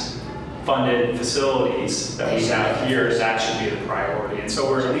tax-funded facilities that we have here, that should be the priority. And so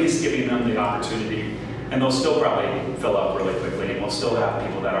we're at least giving them the opportunity, and they'll still probably fill up really quickly, and we'll still have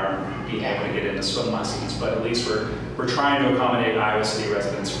people that aren't being able to get into swim lessons, but at least we're trying to accommodate Iowa City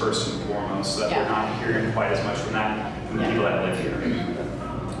residents first and foremost, so that we're not hearing quite as much from the people that live here.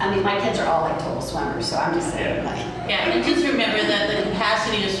 I mean, my kids are all like total swimmers, so I'm just saying, like. Yeah, and just remember that the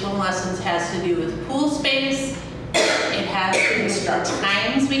capacity of swim lessons has to do with pool space. It has to do with the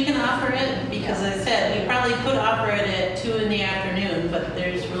times we can offer it, because as I said, we probably could offer it at 2 in the afternoon, but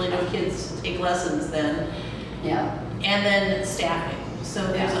there's really no kids to take lessons then. Yeah. And then staffing. So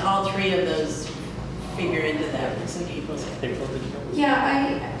there's all three of those figure into that. It's like April said. Yeah,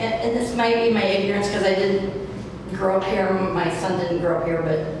 and this might be my ignorance because I didn't grow up here, my son didn't grow up here,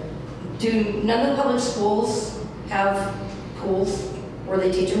 but do none of the public schools have pools where they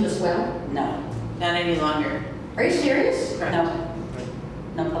teach them to swim? No. Not any longer. Are you serious? Correct.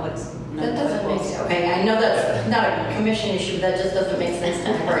 No publics. No That doesn't make public sense. Okay, I know that's not a commission issue, but that just doesn't make sense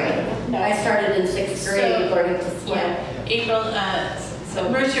to me. Right. I started in 6th grade learning to swim. Yeah, April, so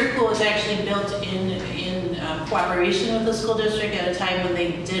Mercier Pool was actually built in cooperation with the school district at a time when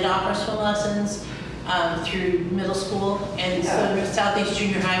they did offer swim lessons through middle school. And so Southeast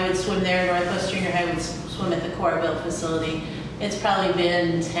Junior High would swim there, Northwest Junior High would swim at the Coralville facility. It's probably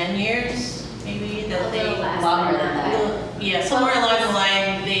been 10 years, maybe, that they... Longer than that. Yeah, somewhere along the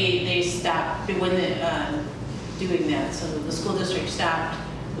line, they stopped when doing that. So the school district stopped.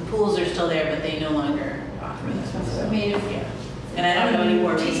 The pools are still there, but they no longer offer that. I mean, Yeah. And I don't know any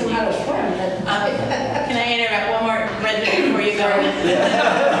more. teach them how to swim. Can I interrupt one more, Redmond, before you go?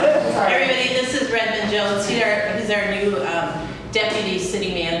 Everybody, this is Redmond Jones. He's our new deputy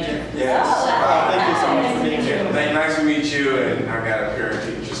city manager. Yes. Thank you so much for being here. Nice to meet you, and I got a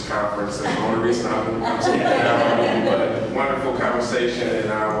parent-teachers conference, and the only reason I'm speaking out, but wonderful conversation,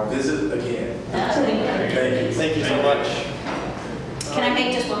 and I'll visit again. Thank you. Thank you so much. Can I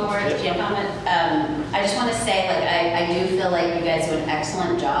make just one more comment? I just want to say, like, I do feel like you guys do an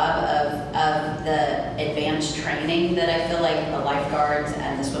excellent job of the advanced training that I feel like the lifeguards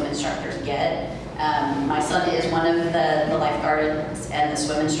and the swim instructors get. My son is one of the lifeguards and the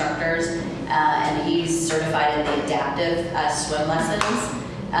swim instructors, and he's certified in the adaptive swim lessons.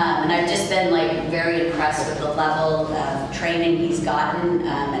 And I've just been like very impressed with the level of training he's gotten,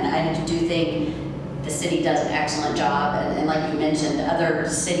 and I do think the city does an excellent job, and like you mentioned, other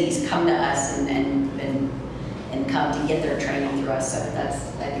cities come to us and come to get their training through us. So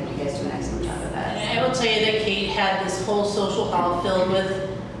I think you guys do an excellent job of that. And I will tell you that Kate had this whole social hall filled with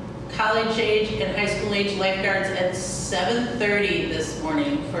college age and high school age lifeguards at 7:30 this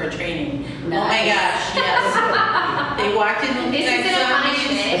morning for a training. Oh my Nice. gosh, yes. They walked in looking This like isn't a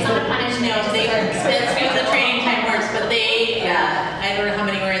punishment, it's not a punishment. No, they were, that's how the training time works, but they, I don't know how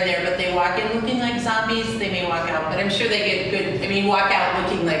many were in there, but they walk in looking like zombies, they may walk out, but I'm sure they get good, I mean, walk out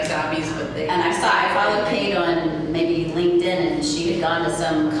looking like zombies, but they. And I followed Kate on maybe LinkedIn, and she had gone to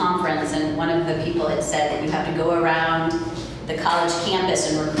some conference, and one of the people had said that you have to go around the college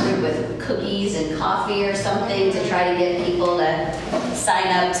campus and recruit with cookies and coffee or something to try to get people to sign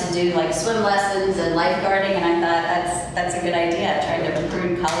up to do like swim lessons and lifeguarding, and I thought that's a good idea, trying to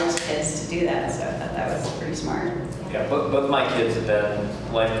recruit college kids to do that, so I thought that was pretty smart. Yeah, both my kids have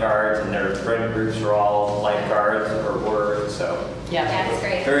been lifeguards, and their friend groups are all lifeguards or were, so. Yeah, it's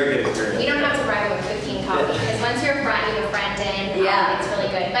great. Very good experience. You don't have to bribe them with 15 coffee, because once you're you have a friend in, it's really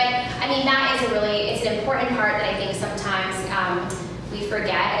good. But I mean, that is it's an important part that I think sometimes we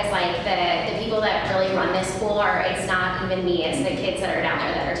forget is like the people that really run this pool it's not even me, it's the kids that are down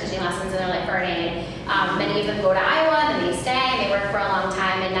there that are teaching lessons and they're lifeguarding. Many of them go to Iowa, then they stay, and they work for a long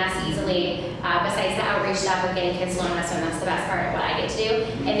time, and that's easily, besides the outreach stuff of getting kids to learn how to swim, that's the best part of what I get to do.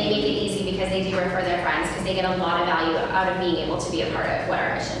 And they make it easy because they do refer their friends, because they get a lot of value out of being able to be a part of what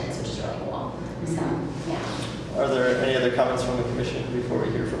our mission is, which is really cool. So, yeah. Are there any other comments from the commission before we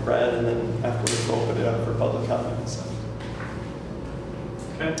hear from Brad, and then afterwards we'll open it up for public comments?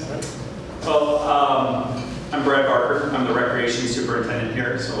 Okay. Well, I'm Brad Barker. I'm the recreation superintendent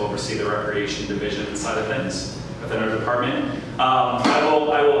here, so I'll oversee the recreation division side of things within our department. I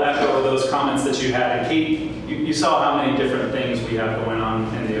will echo those comments that you had. And Kate, you saw how many different things we have going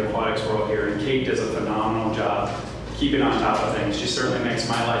on in the aquatics world here, and Kate does a phenomenal job keeping on top of things. She certainly makes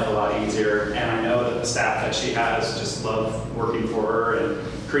my life a lot easier, and I know that the staff that she has just love working for her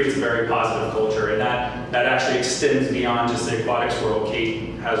and creates a very positive culture, and that actually extends beyond just the aquatics world.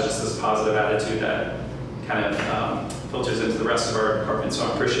 Kate has just this positive attitude that kind of filters into the rest of our department, so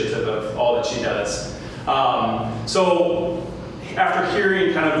I'm appreciative of all that she does. So after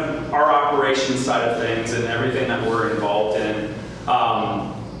hearing kind of our operations side of things and everything that we're involved in,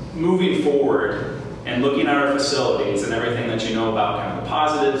 moving forward and looking at our facilities and everything that you know about kind of the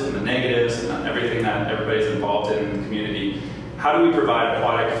positives and the negatives and everything that everybody's involved in the community, how do we provide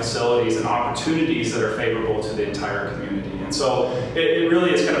aquatic facilities and opportunities that are favorable to the entire community? And so it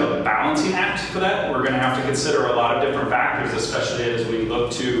really is kind of a balancing act for that. We're going to have to consider a lot of different factors, especially as we look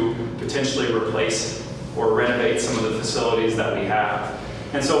to potentially replace or renovate some of the facilities that we have.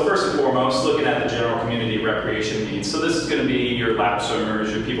 And so first and foremost, looking at the general community recreation needs. So this is going to be your lap swimmers,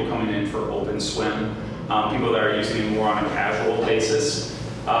 your people coming in for open swim, people that are using it more on a casual basis.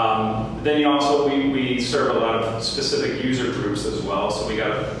 Then you also, we serve a lot of specific user groups as well, so we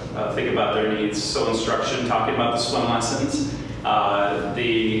got to think about their needs. So instruction, talking about the swim lessons,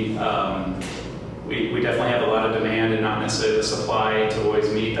 we definitely have a lot of demand and not necessarily the supply to always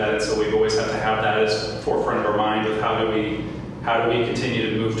meet that, and so we've always had to have that as forefront of our mind with how do we continue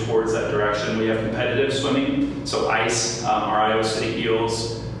to move towards that direction. We have competitive swimming, so ICE, our Iowa City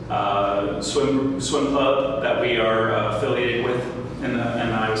Eels swim club that we are affiliated with in the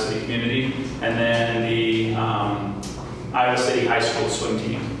Iowa City community, and then the Iowa City High School swim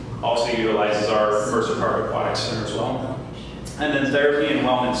team also utilizes our Mercer Park Aquatic Center as well. And then therapy and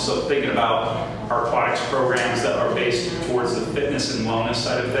wellness, so thinking about our aquatics programs that are based towards the fitness and wellness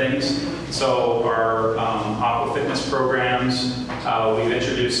side of things. So our aqua fitness programs, we've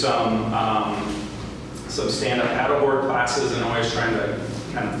introduced some stand-up paddleboard classes, and always trying to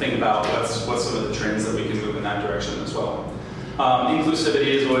kind of think about what's some of the trends that we can move in that direction as well.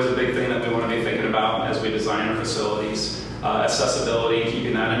 Inclusivity is always a big thing that we want to be thinking about as we design our facilities. Accessibility,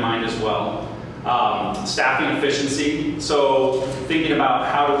 keeping that in mind as well. Staffing efficiency, so thinking about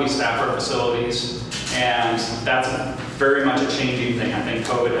how do we staff our facilities, and that's very much a changing thing. I think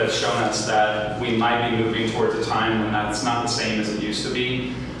COVID has shown us that we might be moving towards a time when that's not the same as it used to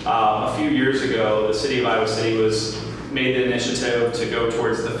be. A few years ago, the city of Iowa City made the initiative to go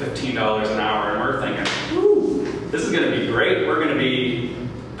towards the $15 an hour, and we're thinking, ooh, this is going to be great. We're going to be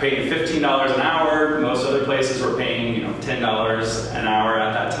paying $15 an hour. Most other places were paying, $10 an hour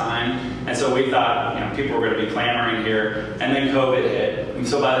at that time. And so we thought, people were going to be clamoring here. And then COVID hit. And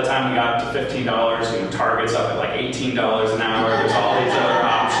so by the time we got to $15, Target's up at like $18 an hour. There's all these other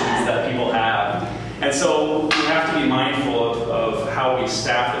options that people have. And so we have to be mindful of how we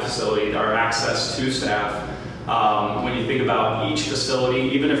staff the facility, our access to staff. When you think about each facility,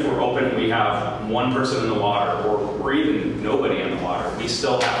 even if we're open and we have one person in the water or even nobody in the water, we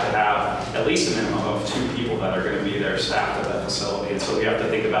still have to have at least a minimum of 2 people that are going to be there staffed at that facility. And so we have to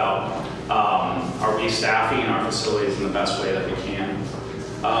think about are we staffing our facilities in the best way that we can?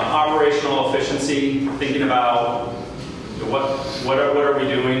 Operational efficiency, thinking about what are we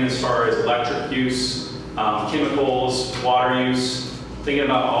doing as far as electric use, chemicals, water use, thinking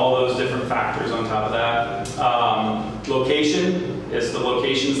about all those different factors on top of that. Location, is the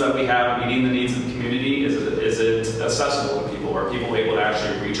locations that we have meeting the needs of the community, is it accessible to people? Are people able to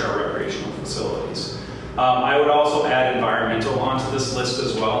actually reach our recreational facilities? I would also add environmental onto this list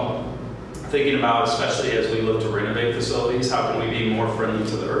as well. Thinking about, especially as we look to renovate facilities, how can we be more friendly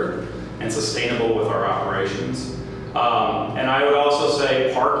to the earth and sustainable with our operations? And I would also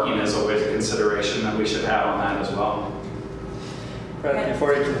say parking is always a consideration that we should have on that as well. Brett,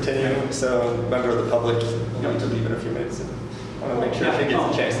 before you continue, so member of the public, you have to leave in a few minutes. I want to make sure she gets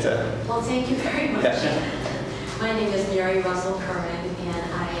a chance to. Well, thank you very much. Yeah. My name is Mary Russell Kerman,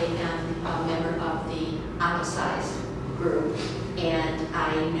 and I am a member of the Aquasize group. And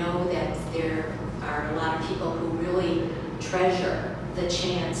I know that there are a lot of people who really treasure the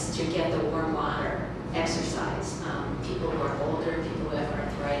chance to get the warm water exercise. People who are older, people who have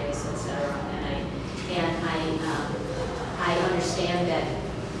arthritis, etc. And I understand that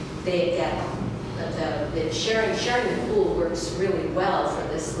the sharing the pool works really well for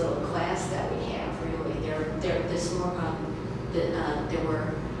this little class that we have. Really, there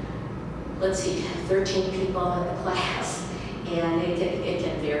were, let's see, 13 people in the class, and it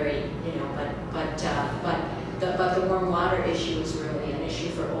can vary, you know. But the warm water issue is really an issue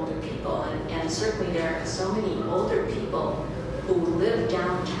for older people, and certainly there are so many older people who live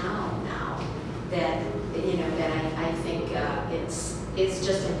downtown now that I think it's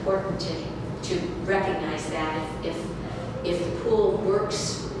just important to recognize that if the pool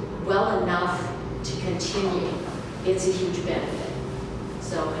works well enough to continue, it's a huge benefit.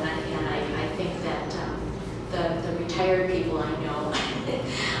 So I think that the retired people I know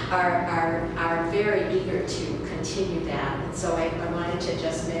are very eager to continue that. And so I wanted to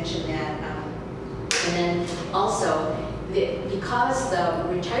just mention that. And then also, because the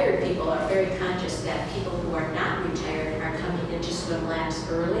retired people are very conscious that people who are not retired are coming into swim laps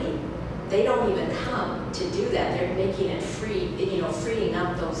early, they don't even come to do that. They're making it free, freeing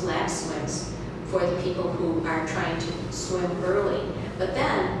up those lap swims for the people who are trying to swim early. But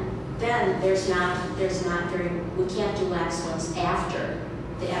then there's not we can't do lap swims after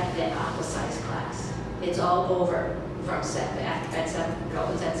the Aquasize class. It's all over from 7. At 7,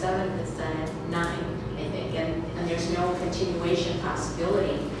 it's at 7. It's done at 9, I think, and there's no continuation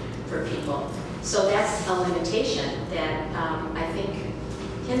possibility for people. So that's a limitation that I think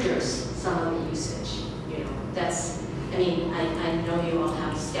hinders some of the usage. I know you all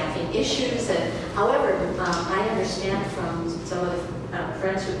have staffing issues, and however, I understand from some of the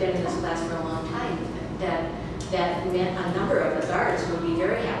friends who've been in this class for a long time that a number of the guards would be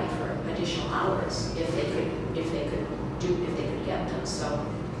very happy for additional hours if they could get them. So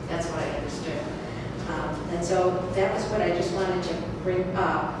that's what I understood. And so that was what I just wanted to bring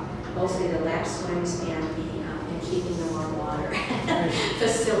up, mostly the lap swims and keeping the warm water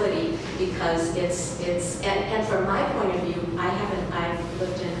facility, because and from my point of view, I've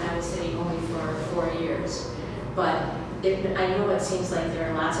lived in Iowa City only for 4 years, but I know it seems like there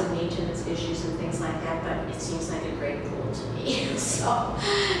are lots of maintenance issues and things like that, but it seems like a great pool to me. so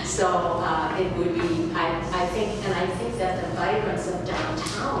it would be, I think that the vibrance of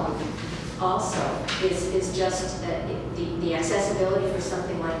downtown also is just the accessibility for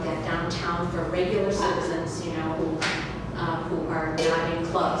something like that downtown for regular citizens, who are not in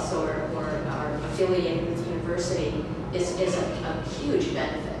clubs or are affiliated with the university is a huge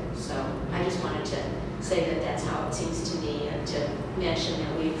benefit. So I just wanted to say that that's how it seems to me, and to mention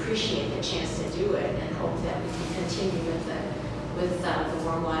that we appreciate the chance to do it and hope that we can continue with the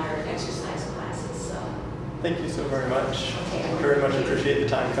warm water exercise classes. So. Thank you so very much. Okay. Very much appreciate the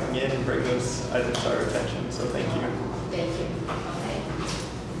time coming in and bringing those items to our attention. So thank you. Thank you. Okay.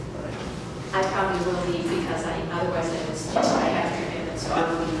 All right. I probably will leave because otherwise I would stay. I have commitments, so I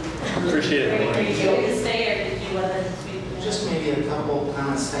will leave. Appreciate it. Are you going to stay, or did you want to speak? Just maybe a couple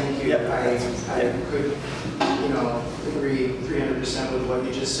comments, thank you. Yep. I could, agree 300% with what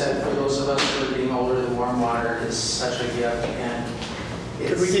you just said. For those of us who are getting older, the warm water is such a gift, and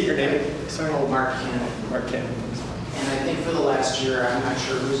Could we get your name? Sorry. Oh, Mark Cannon. Mark Cannon. And I think for the last year, I'm not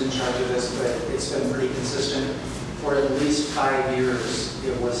sure who's in charge of this, but it's been pretty consistent. For at least 5 years,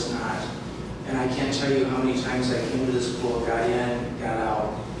 it was not. And I can't tell you how many times I came to this pool, got in, got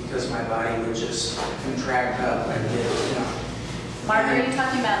out, because my body would just contract up. Mark, are you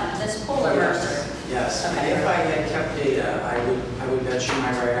talking about this pool or Mercer? Yes. Okay. If I had kept data, I would bet you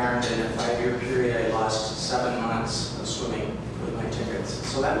my right arm that in a 5-year period, I lost 7 months of swimming with my tickets.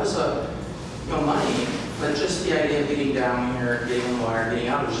 So that was a money, but just the idea of getting down here, getting in the water, getting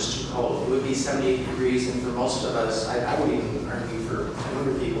out was just too cold. It would be 78 degrees, and for most of us, I would even argue for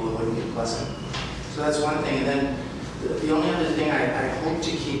younger people, it wouldn't be pleasant. So that's one thing. And then the only other thing I hope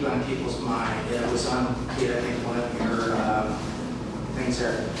to keep on people's mind, and it was on, Kate, I think one of your things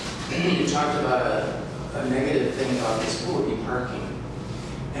there, you talked about a negative thing about this pool would be parking.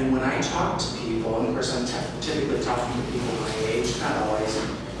 And when I talk to people, and of course I'm typically talking to people my age, not always,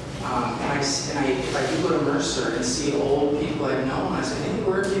 if I do go to Mercer and see old people I've known, I say, hey,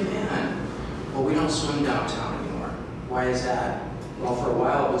 where have you been? Well, we don't swim downtown anymore. Why is that? Well, for a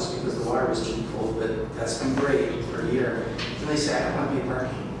while it was because the water was too cold, but that's been great for a year. And they say, I don't want to pay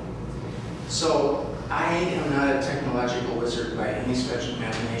parking. So I am not a technological wizard by any stretch of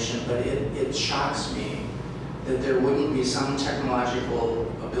imagination, but it shocks me that there wouldn't be some technological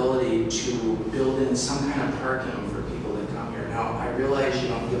ability to build in some kind of parking for people that come here. Now, I realize you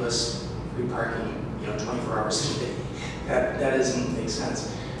don't give us free parking, 24 hours a day. That doesn't make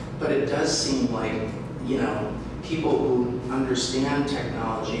sense. But it does seem like, people who understand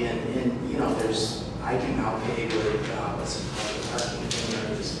technology and I can now pay with, what's it called, the parking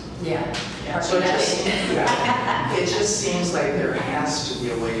thing, Yeah. So it just seems like there has to be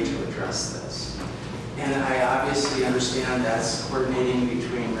a way to address this. And I obviously understand that's coordinating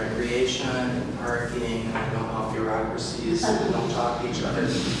between recreation and parking, and I know how bureaucracies don't talk to each other.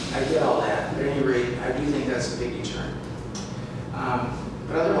 I get all that. But at any rate, I do think that's a big deterrent.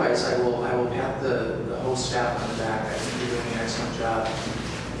 But otherwise, I will pat the whole staff on the back. I think you're doing an excellent job.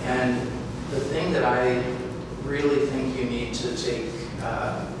 And the thing that I really think you need to take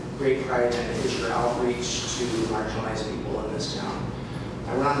great pride in is your outreach to marginalized people in this town.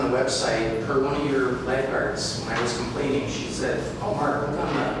 I went on the website, per one of your lifeguards, when I was complaining, she said, oh, Mark, look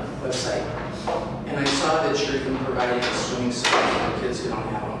on the website. And I saw that you're even providing a swimming suit for kids who don't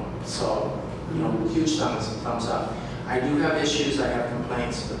have them. So, huge thumbs up. I do have issues, I have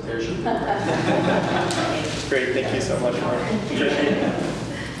complaints, but there's your feedback. Great, thank you so much, Mark.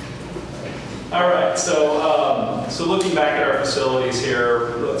 All right, so looking back at our facilities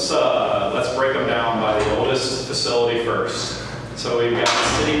here, let's break them down by the oldest facility first. So we've got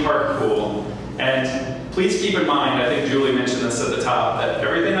the City Park Pool, and please keep in mind, I think Julie mentioned this at the top, that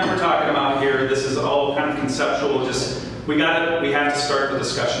everything that we're talking about here, this is all kind of conceptual, just we have to start the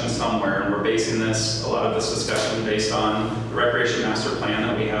discussion somewhere, and we're basing a lot of this discussion based on the Recreation Master Plan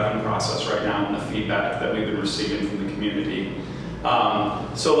that we have in process right now and the feedback that we've been receiving from the community.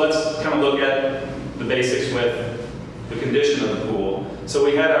 So let's kind of look at the basics with the condition of the pool. So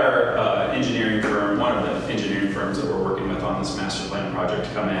we had our engineering firm, one of the engineering firms that we're working with on this master plan project,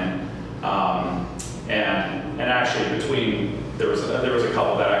 come in, and actually there was a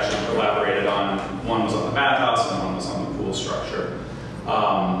couple that actually collaborated on. One was on the bathhouse and one was on the pool structure.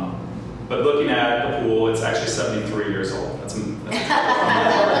 But looking at the pool, it's actually 73 years old. That's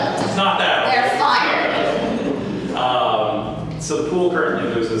it's not that old. They're fired. So the pool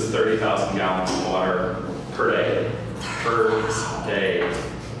currently loses 30,000 gallons of water per day.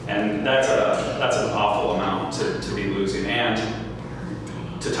 And that's an awful amount to be losing. And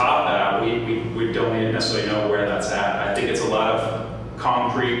to top that, we don't even necessarily know where that's at. I think it's a lot of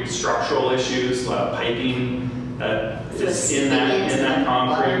concrete structural issues, a lot of piping that is in that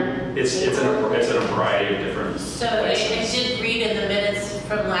concrete. It's in a variety of different So I did read in the minutes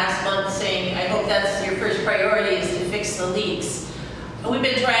from last month saying, I hope that's your first priority is to fix the leaks. We've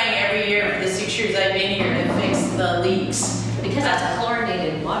been trying every year for the 6 years I've been here to fix the leaks. Because that's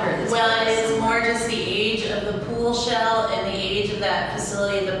chlorinated water. Well, it's more just the age of the pool shell and the age of that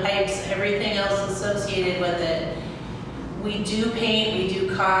facility, the pipes, everything else associated with it. We do paint, we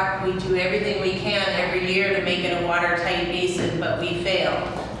do caulk, we do everything we can every year to make it a watertight basin, but we fail.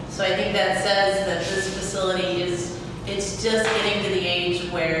 So I think that says that this facility it's just getting to the age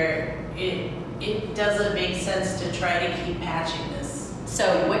where it doesn't make sense to try to keep patching this.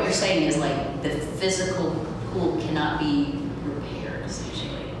 So what you're saying is like the physical pool cannot be repaired,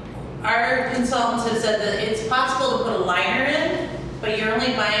 essentially. Our consultants have said that it's possible to put a liner in, but you're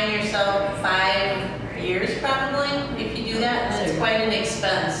only buying yourself 5 years probably if you do that, and it's quite an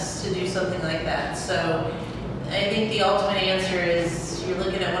expense to do something like that. So I think the ultimate answer is you're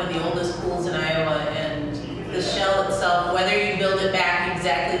looking at one of the oldest pools in Iowa, and the shell itself, whether you build it back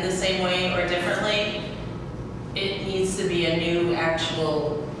exactly the same way or differently, it needs to be a new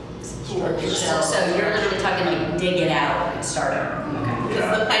actual pool shell. So you're literally talking like dig it out and start it. Okay.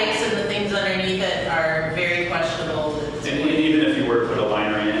 Because the pipes and the things underneath it are very questionable. And even if you were to put a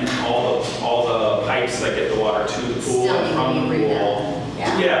liner in, all the pipes that get the water to the pool Still and from the need to be pool,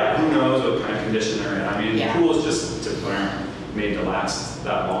 rebuilt. Yeah. who knows what kind of condition they're in. I mean, Yeah. the pool is just typical. made to last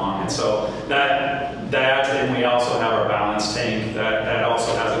that long. And so that and we also have our balance tank that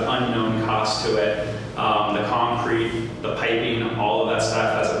also has an unknown cost to it. The concrete, the piping, all of that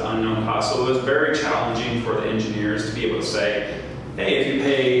stuff has an unknown cost. So it was very challenging for the engineers to be able to say, hey, if you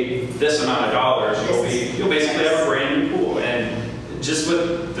pay this amount of dollars, you'll basically have a brand new pool. And just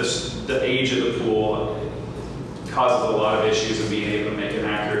with the age of the pool, it causes a lot of issues of being able to make an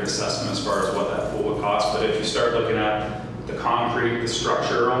accurate assessment as far as what that pool would cost. But if you start looking at the concrete, the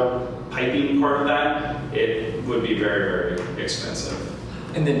structural piping part of that, it would be very, very expensive.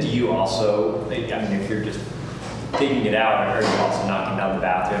 And then do you also, I mean, if you're just digging it out, are you also knocking down the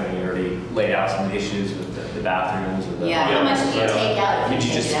bathroom? And you already laid out some of the issues with the bathrooms? Or Yeah, how much do you take out? Could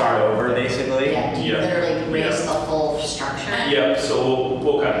you just start over, basically? Yeah, do you literally raise the full structure? Yep, so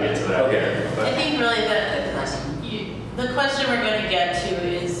we'll kind of get to that here. I think really the question we're going to get to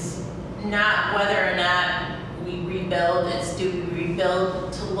is not whether or not we rebuild, it's do we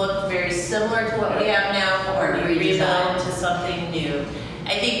rebuild to look very similar to what we have now, or do we rebuild to something new?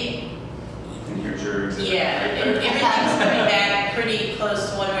 I think, And here's your example. yeah, everything's coming back pretty close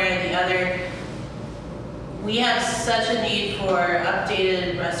to one way or the other. We have such a need for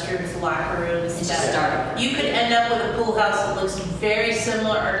updated restrooms, locker rooms. It's just started. You could end up with a pool house that looks very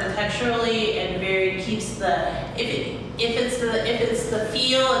similar architecturally and very keeps the if it's the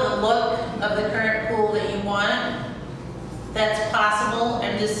feel and the look of the current pool that you want. That's possible.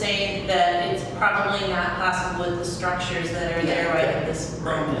 I'm just saying that it's probably not possible with the structures that are there right at this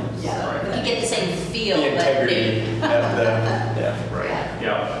moment. Yeah, So, you get the same feel, The but integrity new. of the, yeah. Right, Yeah.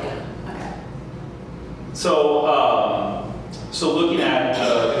 yeah. Okay. So looking at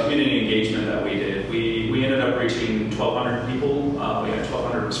the community engagement that we did, we ended up reaching 1,200 people. We had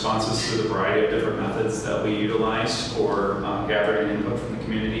 1,200 responses to the variety of different methods that we utilized for gathering input from the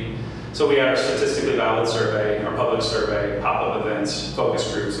community. So we had our statistically valid survey, our public survey, pop-up events, focus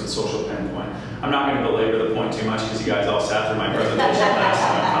groups, and social pinpoint. I'm not going to belabor the point too much because you guys all sat through my presentation last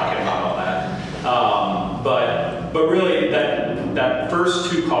time talking about all that. But really, that first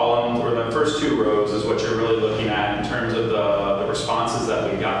two columns or the first two rows is what you're really looking at in terms of the responses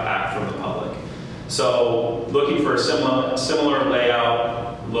that we got back from the public. So looking for a similar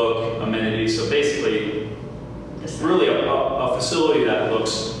layout, look, amenities. So basically, really a facility that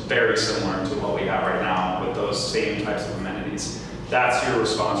looks very similar to what we have right now with those same types of amenities. That's your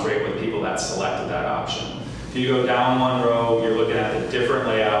response rate with people that selected that option. If you go down one row, you're looking at the different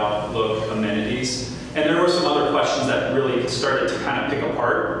layout, look, amenities. And there were some other questions that really started to kind of pick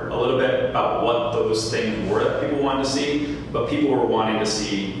apart a little bit about what those things were that people wanted to see, but people were wanting to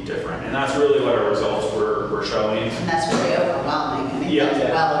see different. And that's really what our results were showing. And that's really overwhelming. I mean, Yeah.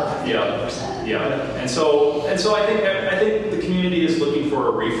 that's well over 50%. Yeah, and so I think the community is looking for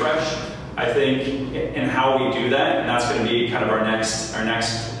a refresh. I think in how we do that, and that's going to be kind of our next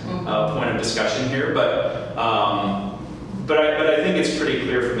point of discussion here. But I think it's pretty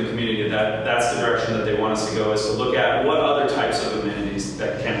clear from the community that that's the direction that they want us to go, is to look at what other types of amenities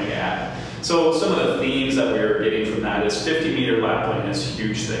that can we add. So some of the themes that we're getting from that is 50-meter lap lane is a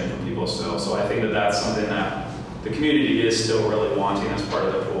huge thing for people still. So I think that that's something that the community is still really wanting as part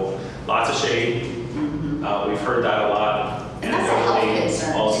of the pool. Lots of shade. We've heard that a lot. And that's a health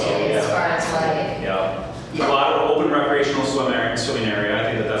concern also, too, as far as like. Yeah. A lot of open recreational swimming area. I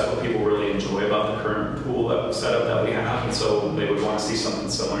think that that's what people really enjoy about the current pool setup that we have, and so they would want to see something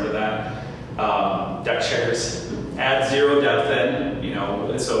similar to that. Deck chairs, add zero depth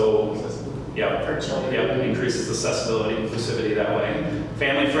in, so increases accessibility, inclusivity that way.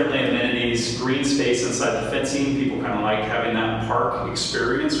 Family-friendly amenities, green space inside the fencing. People kind of like having that park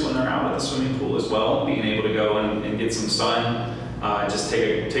experience when they're out at the swimming pool as well, being able to go and get some sun, just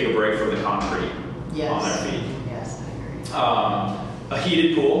take a break from the concrete on their feet. Yes, I agree. A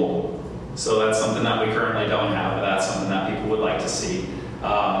heated pool, so that's something that we currently don't have, but that's something that people would like to see.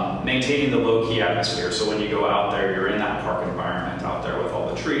 Maintaining the low-key atmosphere, so when you go out there, you're in that park environment out there with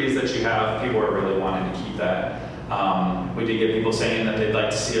all the trees that you have. People are really wanting to keep that. We did get people saying that they'd like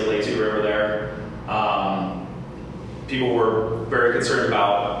to see a lazy river there. People were very concerned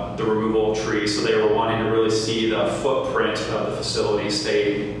about the removal of trees, so they were wanting to really see the footprint of the facility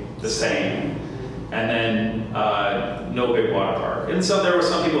stay the same. And then no big water park. And so there were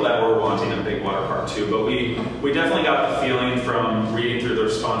some people that were wanting a big water park too, but we definitely got the feeling from reading through the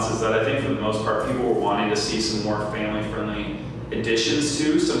responses that I think for the most part people were wanting to see some more family-friendly additions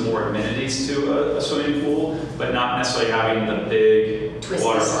to, some more amenities to a swimming pool, but not necessarily having the big Twisty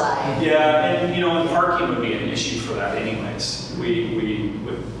water slide. park. Yeah, and parking would be an issue for that anyways. We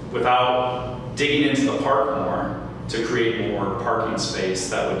without digging into the park more to create more parking space,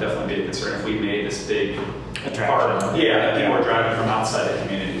 that would definitely be a concern if we made this big part. Yeah, that people are driving from outside the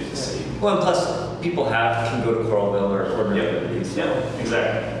community to see. Well, and plus people can go to Coralville or Cornelius. So. Yeah,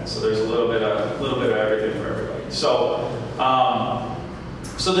 exactly. So there's a little bit of everything for everybody. So,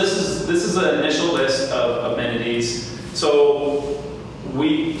 so this is an initial list of amenities. So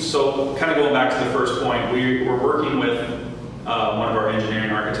kind of going back to the first point, we're working with one of our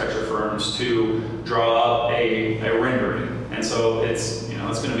engineering architecture firms to draw up a rendering, and so it's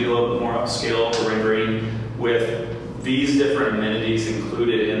going to be a little bit more upscale rendering with these different amenities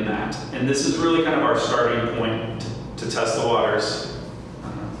included in that. And this is really kind of our starting point to test the waters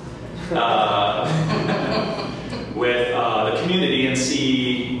with the community and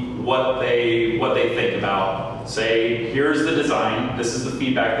see what they think about. Say, here's the design, this is the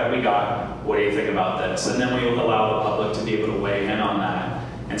feedback that we got, what do you think about this? And then we will allow the public to be able to weigh in on that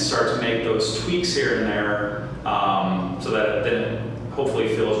and start to make those tweaks here and there so that it then hopefully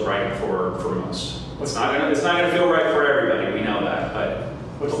feels right for most. It's not gonna feel right for everybody, we know that, but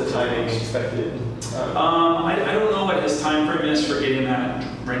what's the timing expected? I don't know what his time frame is for getting that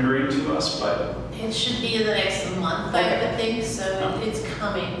rendering to us, but It should be in the next month, I would think, so it's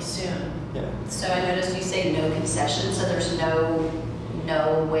coming soon. Yeah. So I noticed you say no concessions, so there's no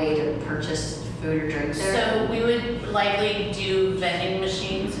way to purchase food or drink there? So we would likely do vending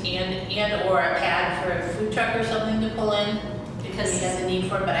machines and or a pad for a food truck or something to pull in because we have the need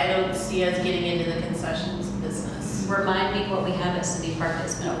for it, but I don't see us getting into the concessions business. Remind me what we have at City Park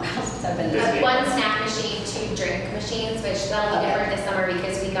that's been a while since I've been there. One snack machine, 2 drink machines, which that'll be different this summer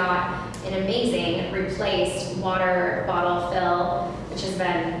because we got an amazing replaced water bottle fill, which has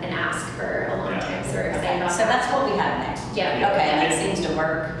been an ask for a long time, so we're excited about So that. that's what we have next. Yeah. Okay, and that seems to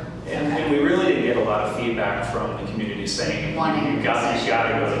work. and we really didn't get a lot of feedback from the community saying Wanting you got to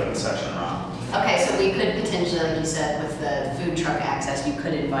go to the concession route. Okay, so we could potentially, like you said, with the food truck access, you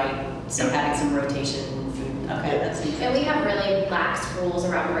could invite having some rotation food. Okay, that's neat. And we have really lax rules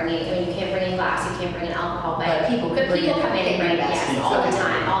around bringing, I mean, you can't bring in glass, you can't bring in alcohol, But people could bring people in come in and bring, baskets. yes, all the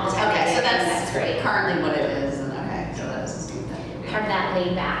time. Okay, so that's great. currently what it is, and okay, so that's a good thing. Have that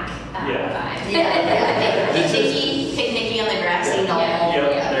laid back vibe. Picnicking on the grassy knoll.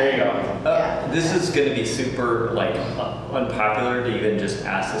 Yep, there you go. This is going to be super unpopular to even just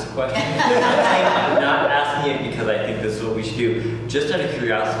ask this question. I'm not asking it because I think this is what we should do. Just out of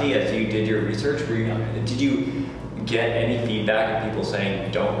curiosity, as you did your research, did you get any feedback of people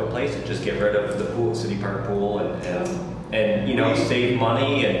saying don't replace it, just get rid of the pool, City Park pool, and save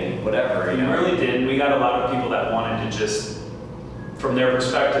money and whatever? We really did. We got a lot of people that wanted to just, from their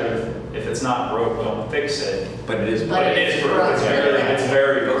perspective, if it's not broke, don't fix it. But it is. But it is broke. It's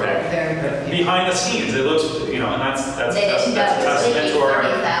very broke. Very broke. Behind the scenes, it looks, and that's a testament to our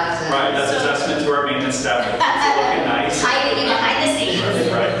testament to our maintenance staff. It's looking nice. Hiding behind the scenes.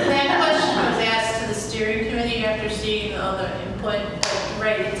 Right. My question was asked to the steering committee after seeing all the input.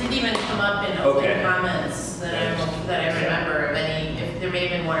 Right, it didn't even come up in open comments that I remember of any. If there may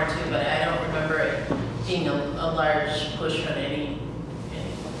have been 1 or 2, but I don't remember it being a large push on any.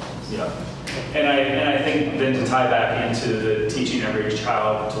 Yeah, and I think then to tie back into the teaching every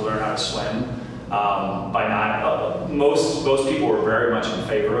child to learn how to swim, most people were very much in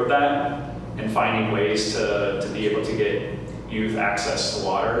favor of that and finding ways to be able to get youth access to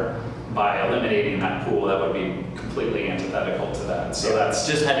water by eliminating that pool. That would be completely antithetical to that. So that's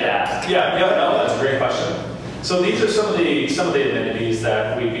just had to ask. No, that's a great question. So these are some of the amenities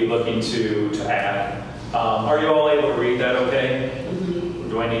that we'd be looking to add. Are you all able to read that? Okay.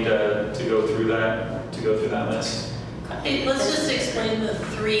 Do I need to go through that list? Let's just explain the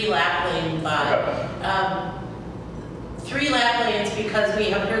 3 lap lane vibe. 3 lap lanes because we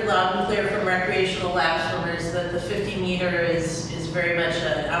have heard loud and clear from recreational lap swimmers that the 50 meter is very much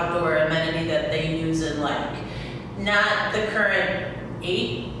an outdoor amenity that they use and like. Not the current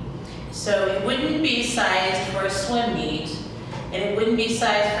 8. So it wouldn't be sized for a swim meet, and it wouldn't be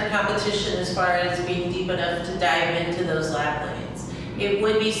sized for competition as far as being deep enough to dive into those lap lanes. It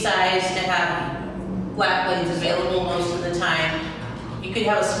would be sized to have lap lanes available most of the time. You could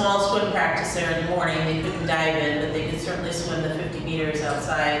have a small swim practice there in the morning. They couldn't dive in, but they could certainly swim the 50 meters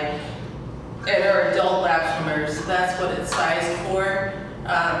outside. And our adult lap swimmers, that's what it's sized for.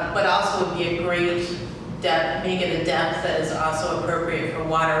 But also would be a great depth, make it a depth that is also appropriate for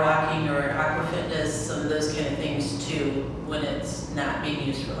water walking or aqua fitness, some of those kind of things too, when it's not being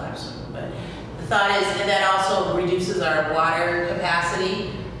used for lap swimming. But the thought is, and that also reduces our water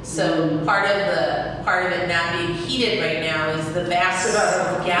capacity. So part of it not being heated right now is the vast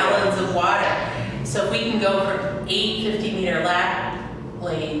amount of gallons of water. So if we can go from 8 50-meter lap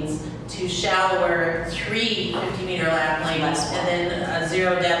lanes to shallower 3 50-meter lap lanes, and then a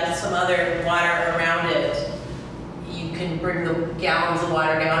 0 depth, some other water around it, can bring the gallons of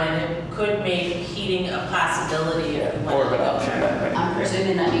water down, and it could make heating a possibility. if we More of went an that option. way. I'm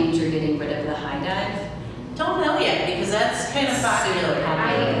presuming that means you're getting rid of the high dive? Don't know yet, because that's kind of popular.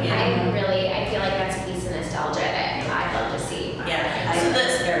 I feel like that's a piece of nostalgia that I'd love to see. Yeah,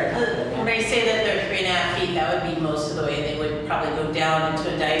 so when they say that they're 3.5 feet, that would be most of the way. They would probably go down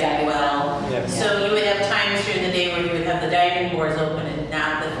into a diving well. Yeah. So you would have times during the day where you would have the diving boards open and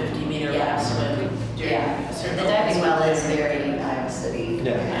not the 50-meter Yeah. lap swim. during Yeah, certain the diving moments. well is very Iowa City.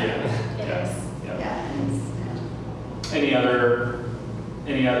 Yeah. Yeah, and it's,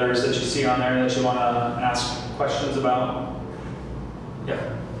 Any others that you see on there that you want to ask questions about? Yeah.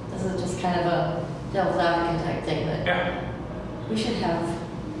 This is just kind of a devil's advocate type thing, but Yeah. we should have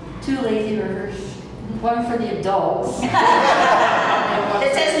 2 lazy rivers, one for the adults. It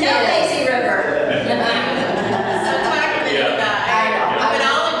says no lazy river. So talking to you about, we would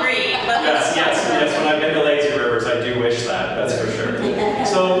all agree, but Yes, when I've been to lazy rivers, I do wish that's for sure.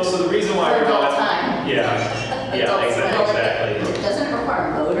 So the reason why For we're adult not. time. Yeah, exactly. Doesn't it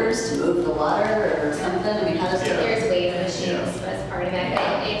require motors to move the water or something? I mean, how does it? There's wave machines, Yeah. that's part of it,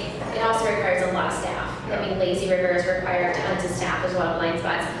 but it also requires a lot of staff. Yeah. I mean, lazy rivers require tons of staff as well, blind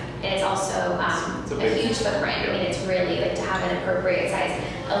spots, and it's also It's a a big- huge footprint. I yeah. mean, it's really like to have an appropriate size,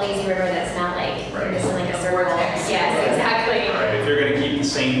 a lazy river that's not like, Right. this is like a A circle. vortex. Yes, exactly. Right, if you're gonna keep the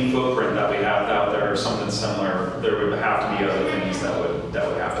same footprint that we have out there or something similar, there would have to be other things that would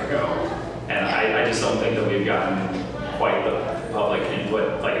have to go. And I just don't think that we've gotten quite the public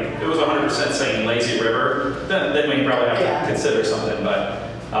input. Like, if it was 100% saying lazy river, then we probably have Yeah. to consider something,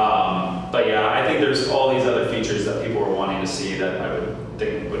 but yeah, I think there's all these other features that people are wanting to see that I would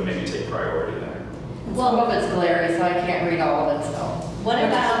think would maybe take priority there. Some of it's glary, so I can't read all of it, so. What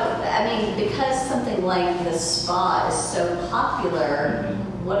about, I mean, because something like the spa is so popular,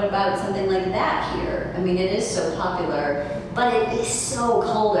 what about something like that here? I mean, it is so popular, but it is so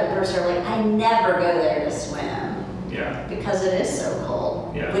cold at Mercer. Like, I never go there to swim Yeah. because it is so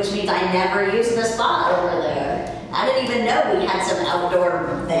cold. Yeah. Which means I never use the spa over there. I didn't even know we had some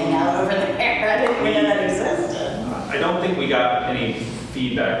outdoor thing out over there. I didn't even know that existed. I don't think we got any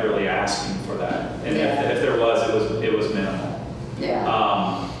feedback really asking for that. And Yeah. if there was, it was minimal.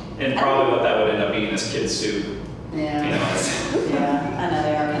 Yeah. And probably what that would end up being is kid soup. Yeah. You know, it's- Yeah, I know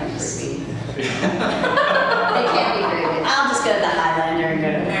they are kind of creepy. They can be creepy. I'll just go to the Highlander and go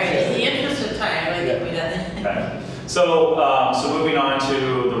all to right, in the interest of time, I think we done it. Okay. So moving on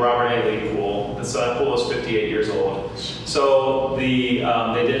to the Robert A. Lee pool. This pool is 58 years old. So they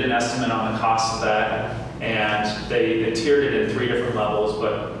did an estimate on the cost of that, and they tiered it in 3 different levels.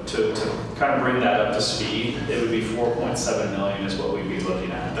 But to kind of bring that up to speed, it would be 4.7 million is what we'd be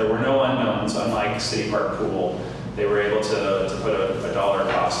looking at. There were no unknowns, unlike City Park Pool. They were able to put a dollar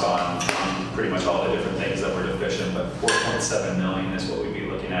cost on pretty much all the different things that were deficient, but 4.7 million is what we'd be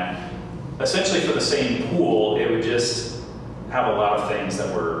looking at. Essentially for the same pool, it would just have a lot of things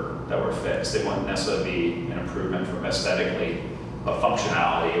that were fixed. It wouldn't necessarily be an improvement from aesthetically, but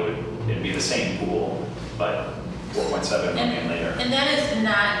functionality, it'd be the same pool, but 4.7 million later. And that is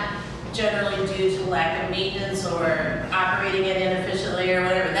not generally due to lack of maintenance or operating it inefficiently or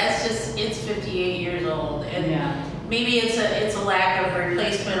whatever. That's just, it's 58 years old. And Yeah. maybe it's a lack of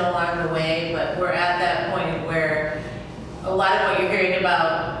replacement along the way, but we're at that point where a lot of what you're hearing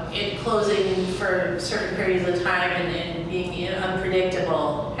about it closing for certain periods of time and being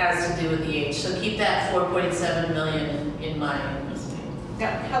unpredictable has to do with the age. So keep that 4.7 million in mind.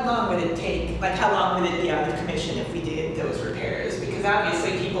 Now, how long would it take, like how long would it be out of commission if we did those repairs? Because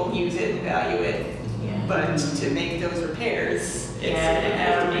obviously people use it and value it, Yeah. but to make those repairs, it would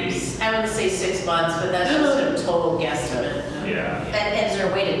have to be. I would say 6 months, but that's just a total guesstimate. Yeah. And is there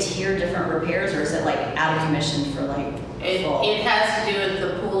a way to tier different repairs, or is it like out of commission for like full? It has to do with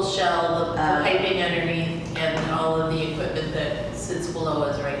the pool shell, the piping underneath, and all of the equipment that sits below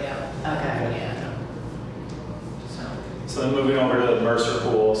us right now. Okay. Yeah. So then moving over to the Mercer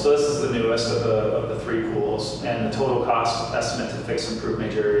pool. So this is the newest of the 3 pools, and the total cost estimate to fix and improve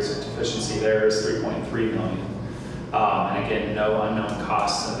major areas of deficiency there is 3.3 million. And again, no unknown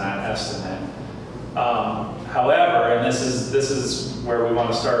costs in that estimate. However, and this is where we want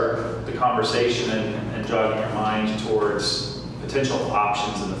to start the conversation and jogging your mind towards potential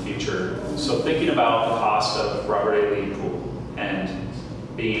options in the future. So thinking about the cost of Robert A. Lee pool and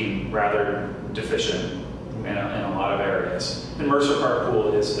being rather deficient in a lot of areas. And Mercer Park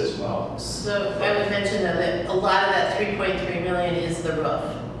pool is as well. So I would mention though that a lot of that 3.3 million is the roof.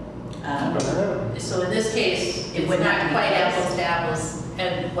 So in this case, It it's would not not be quite closed. apples to apples.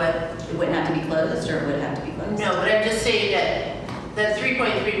 And what, It wouldn't have to be closed, or it would have to be closed? no, but I'm just saying that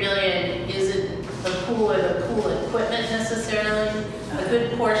 3.3 million isn't the pool or the pool equipment necessarily. A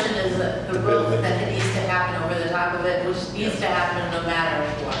good portion is the roof that needs to happen over the top of it, which needs to happen no matter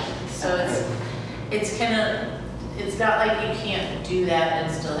what. So it's kind of, it's not like you can't do that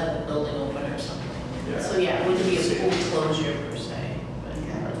and still have the building open or something. Yeah. So yeah, it wouldn't be a pool closure per se, but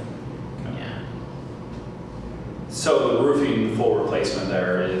yeah. So the roofing full replacement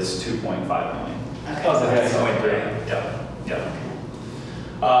there is 2.5 million. Okay. Oh, so that's 0.3. Yeah.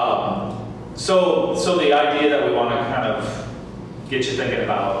 So the idea that we want to kind of get you thinking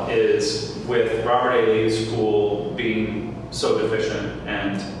about is with Robert A. Lee's pool being so deficient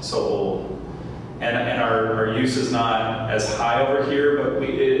and so old, and our use is not as high over here, but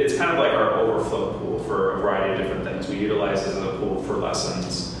it's kind of like our overflow pool for a variety of different things. We utilize it as a pool for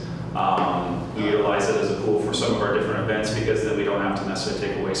lessons. We utilize it as a pool for some of our different events because then we don't have to necessarily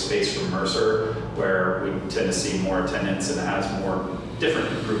take away space from Mercer, where we tend to see more attendance and it has more different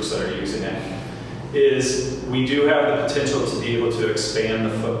groups that are using it. Is we do have the potential to be able to expand the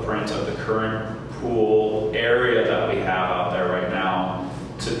footprint of the current pool area that we have out there right now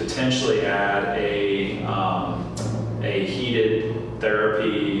to potentially add a heated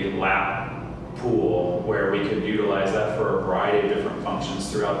therapy lap pool where we could utilize that for a variety of different functions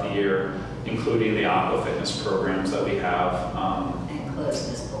throughout the year, including the aqua fitness programs that we have. And close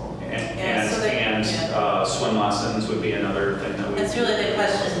this pool. Yeah, Swim lessons would be another thing that we. That's really the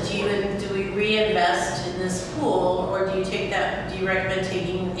question. Do we reinvest in this pool, or do you take that? Do you recommend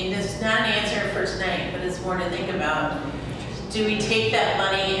taking? And it's not an answer for tonight, but it's more to think about. Do we take that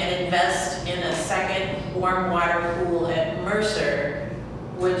money and invest in a second warm water pool at Mercer,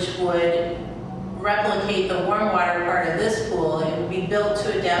 which would replicate the warm water part of this pool? It would be built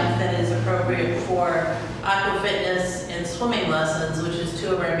to a depth that is appropriate for aqua fitness and swimming lessons, which is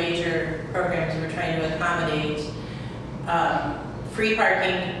two of our major programs we're trying to accommodate. Free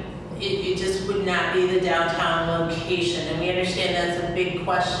parking, it just would not be the downtown location, and we understand that's a big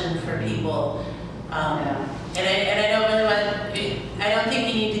question for people. And I don't really want, I don't think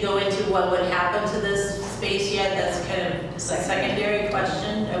you need to go into what would happen to this space yet. That's kind of a secondary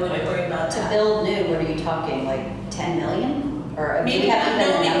question. I wouldn't worry about that. To build new, what are you talking, like 10 million? Or do Maybe you have not,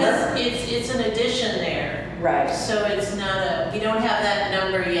 even a number? because it's an addition there. Right. So it's not we don't have that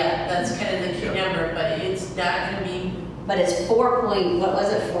number yet. That's kind of the key number, but it's not going to be. But it's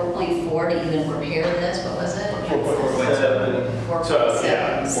 4.4 to even repair this, what was it? 4.7. 4.7. So,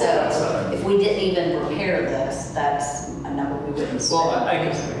 yeah, So 4.7. if we didn't even repair this, that's a number we wouldn't spend. Well, I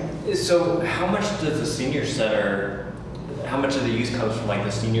guess, so how much does the senior center, how much of the use comes from like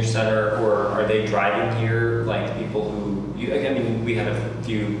the senior center, or are they driving here, like people who, I mean, we had a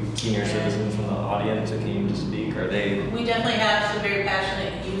few senior citizens from the audience who came to speak, are they? We definitely have some very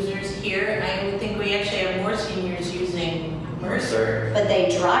passionate users here. I would think we actually have more seniors using Mercer. But they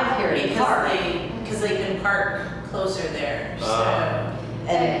drive here to park. Because they can park closer there, so.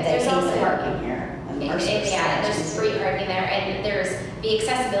 And they There's keep also- the parking here. And Mercer's Yeah, not there's free parking there, and there's the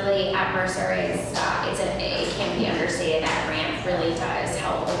accessibility at Mercer is it can be understated. That ramp really does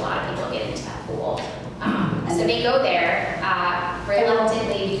help a lot of people get into that pool. So they go there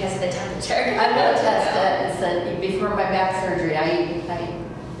reluctantly because of the temperature. I'm gonna test that and said, before my back surgery, I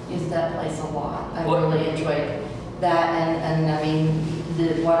used that place a lot. I What? really enjoyed that, and I mean,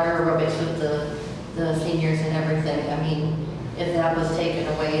 the water aerobics with the seniors and everything. I mean, if that was taken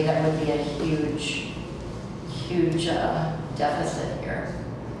away, that would be a huge deficit here.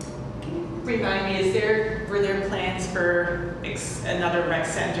 Remind me, were there plans for another rec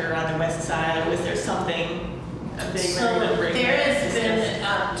center on the west side, or was there something a big So remembering there that has was been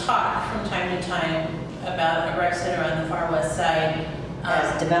discussed? talk from time to time about a rec center on the far west side.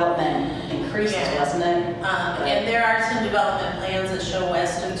 As development increases, Yeah. wasn't it? And there are some development plans that show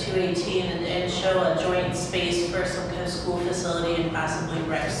west of 218 and show a joint space for some kind of school facility and possibly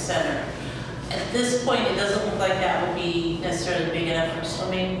rec center. At this point, it doesn't look like that would be necessarily big enough for a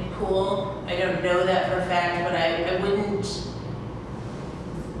swimming pool. I don't know that for a fact, but I don't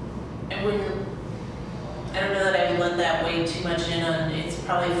know that I would let that weigh too much in on, it's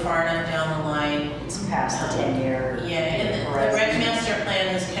probably far enough down the line. It's past the 10-year. Yeah, and the rec master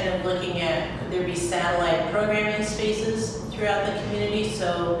plan is kind of looking at, could there be satellite programming spaces throughout the community?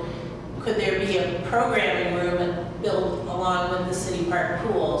 So could there be a programming room built along with the city park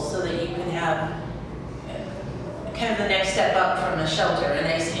pool so that you could have kind of the next step up from a shelter, a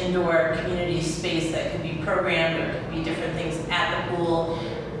nice indoor community space that could be programmed, or it could be different things at the pool.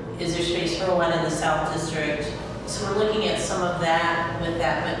 Is there space for one in the South District? So we're looking at some of that with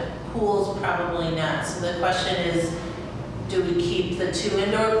that, but pools probably not. So the question is, do we keep the 2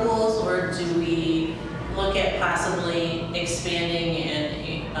 indoor pools, or do we look at possibly expanding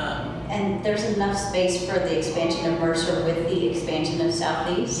And there's enough space for the expansion of Mercer with the expansion of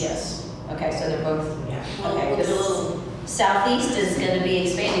Southeast? yes. Okay, so they're both, Yeah. okay, We'll do a because little, Southeast is gonna be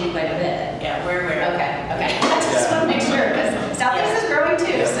expanding quite a bit. yeah, we're aware. Okay, okay. I just want to make sure, because Southeast is growing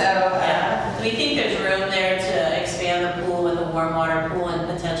too, so. Yeah, we think there's room there to expand the pool with a warm water pool and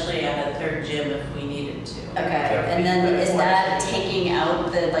potentially add a third gym if we needed to. Okay, and then is that taking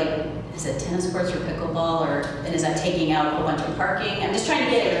out the, like, is it tennis courts or pickleball, or, and is that taking out a whole bunch of parking? I'm just trying to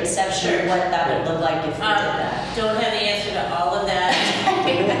get a conception of Sure. what that would look like if we did that. Don't have the answer to all of that.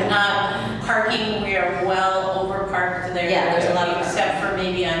 Parking, we are well over parked there. Yeah, there's a lot of except for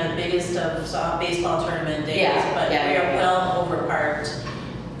maybe on the biggest of baseball tournament days, Yeah, but yeah, we are yeah. well over parked.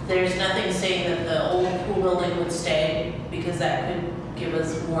 There's nothing saying that the old pool building would stay because that could give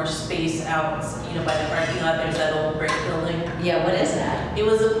us more space out, by the parking lot. There's that old brick building. Yeah, what is that? It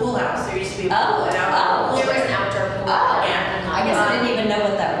was a pool house. There used to be a pool. an outdoor There pool. was an outdoor pool. Oh, Yeah. I guess I didn't even know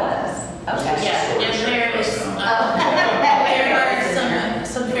what that was. Okay. Yeah, and there is, Oh. there are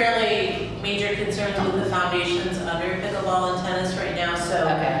some fairly major concerns with the foundations under pickleball and tennis right now, so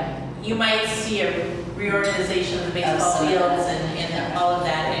Okay. you might see a reorganization of the baseball some of fields and all of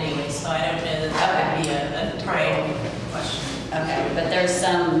that anyway, so I don't know that that would be a prime question. Okay, but there's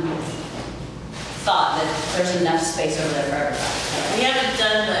some thought that there's enough space over there for everybody. We haven't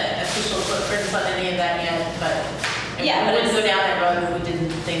done the official footprints on any of that yet, but Yeah, we but wouldn't go it's- down that road if we didn't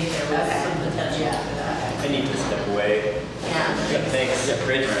think there was Okay. some potential Yeah. for that. I need to step away. Yeah. Thanks,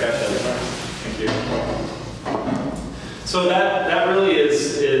 great discussion. Thank you. So that really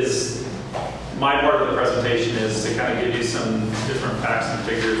is my part of the presentation, is to kind of give you some different facts and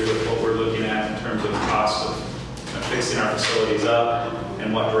figures with what we're looking at in terms of cost of fixing our facilities up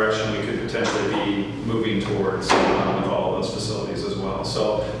and what direction we could potentially be moving towards with all of those facilities as well.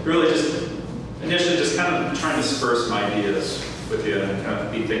 So really just initially just kind of trying to spur some ideas with you and kind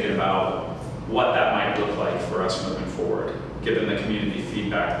of be thinking about what that might look like for us moving forward, given the community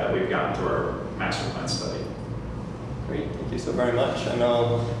feedback that we've gotten through our master plan study. Great, thank you so very much. I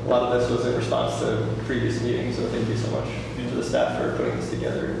know a lot of this was in response to previous meetings, so thank you so much to the staff for putting this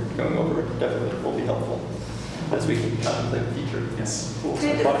together and going over it. Definitely will be helpful as we can contemplate the future. Yes. Cool.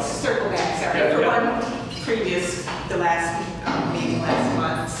 Good to circle back, sorry. Yeah, For yeah. one previous, the last meeting last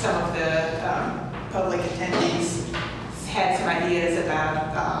month, some of the public attendees had some ideas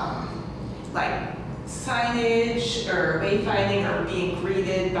about like signage or wayfinding or being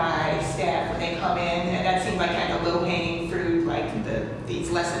greeted by staff when they come in, and that seemed like kind of low-hanging fruit, like these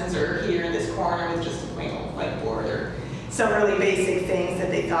lessons are here in this corner with just a plain old whiteboard, or some really basic things that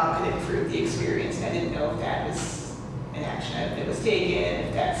they thought could improve the experience. And I didn't know if that was an action that was taken,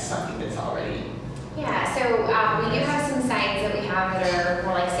 if that's something that's already. Yeah, so we do have some signs that we have that are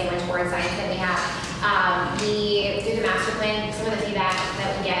more like sandwich board signs that we have. We do the master plan, some of the feedback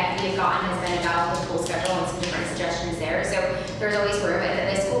that we have gotten has been about the pool schedule and some different suggestions there. So there's always room,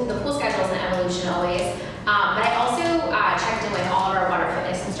 and the pool schedule is an evolution always. But I also checked in with all of our water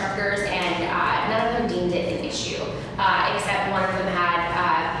fitness instructors, and none of them deemed it an issue, except one of them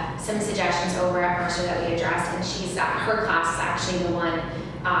had some suggestions over at Mercer that we addressed, and her class is actually the one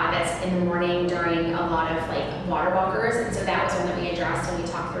that's in the morning during a lot of like water walkers, and so that was one that we addressed, and we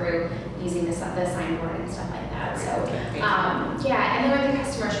talked through using the signboard and stuff like that. So yeah, and then with the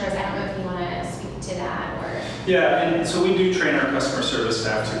customer service, I don't know if you want to speak to that or. Yeah, and so we do train our customer service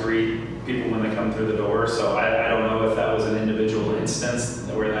staff to greet people when they come through the door. So I don't know if that was an individual instance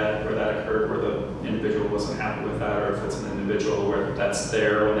where that occurred, where the individual wasn't happy with that, or if it's an individual where that's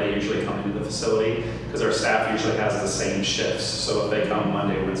there when they usually come into the facility, because our staff usually has the same shifts. So if they come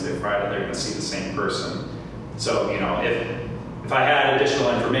Monday, Wednesday, Friday, they're going to see the same person. So if I had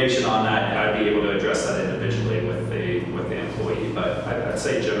additional information on that, I'd be able to address that individually with the employee. But I'd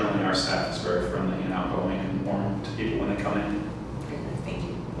say generally our staff is very friendly and outgoing and warm to people when they come in. Thank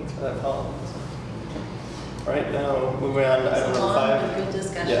you. Thanks for that follow-up. All right, now moving on to item number 5. Good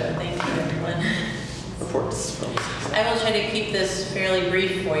discussion, Yeah. thank you everyone. Reports from. I will try to keep this fairly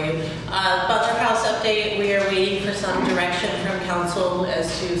brief for you. Butler House update, we are waiting for some direction from council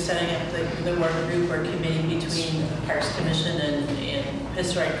as to setting up the work group or committee between the Parks Commission and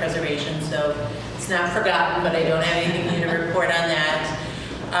Historic Preservation. So it's not forgotten, but I don't have anything new to report on that.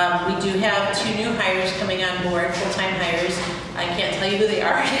 We do have 2 new hires coming on board, full-time hires. I can't tell you who they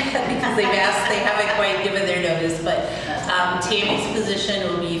are yet because they haven't quite given their notice, but Tammy's position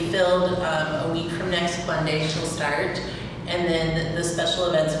will be filled a week from next Monday, she'll start. And then the special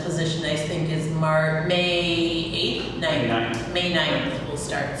events position, I think, is May 8th? 9th. May 9th will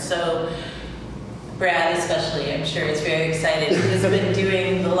start. So Brad especially, I'm sure, is very excited. He's been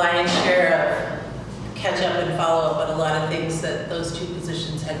doing the lion's share of catch up and follow up on a lot of things that those two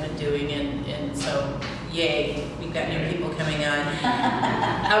positions had been doing, and so yay, we've got new people coming on.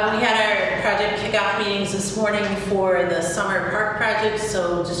 We had our project kickoff meetings this morning for the summer park project,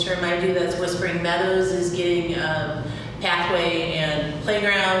 so just to remind you, that's Whispering Meadows is getting pathway and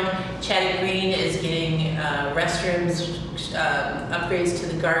playground. Chatty Green is getting restrooms, upgrades to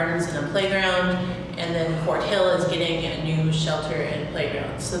the gardens and a playground. And then Fort Hill is getting a new shelter and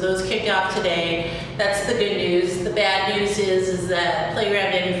playground. So those kicked off today. That's the good news. The bad news is that playground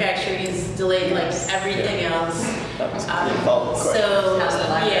manufacturing is delayed like everything else. So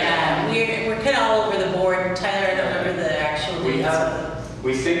yeah, we're kind of all over the board. Tyler, I don't remember the actual dates.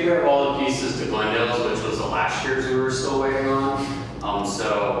 We think we have all the pieces to Glendale's, which was the last year's we were still waiting on.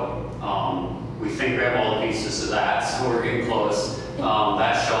 We think we have all the pieces to that, so we're getting close.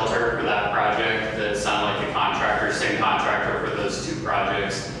 That shelter for that project, that sounded like the contractor, same contractor for those two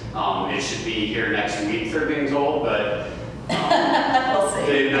projects. It should be here next week, they're being told, but We'll see.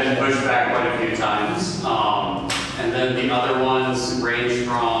 they've been pushed back quite a few times. And then the other ones range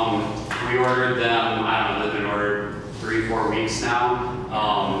from, we ordered them, I don't know, they've been ordered 3-4 weeks now.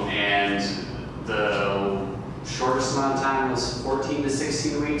 And the shortest amount of time was 14 to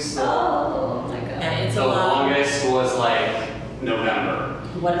 16 weeks. So Oh my God. Yeah, it's the a long. longest was like November.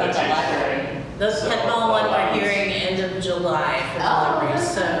 What about the library? The Pet Mall one we're hearing end of July for delivery,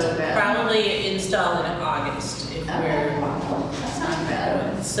 that's not too so bad. probably installed in August if That's not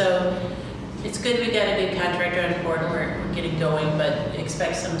bad. So it's good we got a good contractor on board, we're getting going, but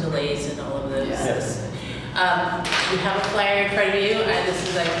expect some delays in all of those. Yes. We have a flyer in front of you.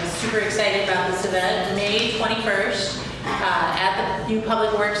 I'm super excited about this event, May 21st. At the new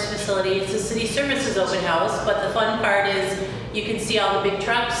Public Works facility. It's a city services open house, but the fun part is you can see all the big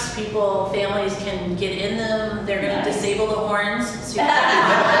trucks. Families can get in them. They're going to disable the horns. So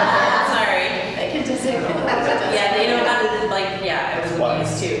sorry. They can disable it. Yeah, they know how to, I was looking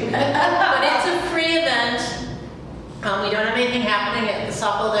these too. But it's a free event. We don't have anything happening at the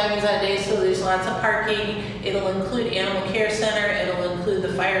softball diamonds that day, so there's lots of parking. It'll include Animal Care Center. It'll include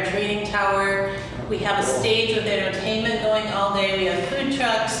the fire training tower. We have a stage with entertainment going all day. We have food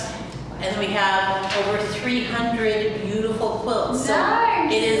trucks, and we have over 300 beautiful quilts. Nice.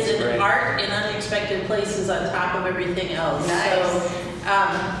 So it is an Great. art in unexpected places on top of everything else. Nice.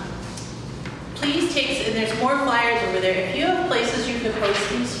 So, please take, and there's more flyers over there. If you have places you can post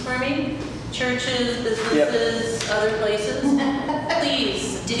these for me, churches, businesses, other places,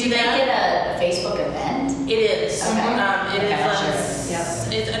 please Did do you make that. it a Facebook event? It is. Okay. It Okay, I'll is.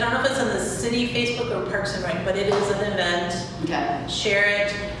 share it. I don't know if it's on the city Facebook or Parks and Rec, but it is an event. Okay. Share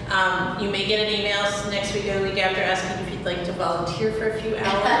it. You may get an email next week or the week after asking if you'd like to volunteer for a few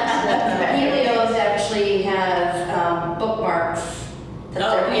hours. Helios actually have bookmarks that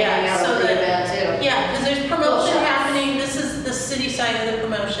they're handing out so at the the- event too. Yeah, because there's Cool promotion shots. happening. This is the city side of the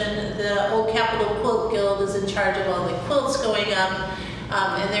promotion. The Old Capitol Quilt Guild is in charge of all the quilts going up.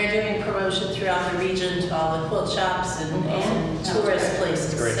 And they're doing promotion throughout the region to all the quilt shops and tourist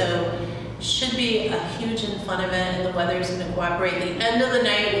places. Great. So should be a huge and fun event, and the weather's going to cooperate. The end of the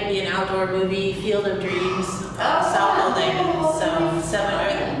night will be an outdoor movie, Field of Dreams, Southall Diamond.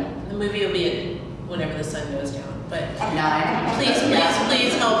 So the movie will be whenever the sun goes down. But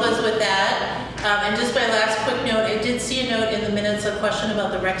please help us with that. And just my last quick note, I did see a note in the minutes, a question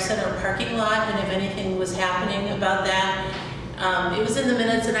about the rec center parking lot and if anything was happening about that. It was in the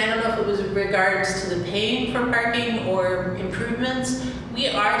minutes, and I don't know if it was in regards to the paying for parking or improvements. We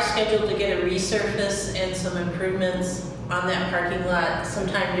are scheduled to get a resurface and some improvements on that parking lot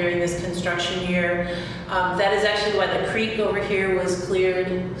sometime during this construction year. That is actually why the creek over here was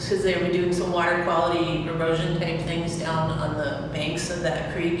cleared, because they were doing some water quality erosion type things down on the banks of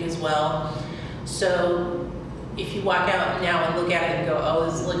that creek as well. So if you walk out now and look at it and go, oh,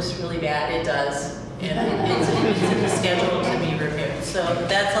 this looks really bad, it does. And it's in the schedule to be repaired. So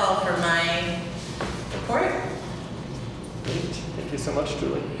that's all for my report. Great. Thank you so much,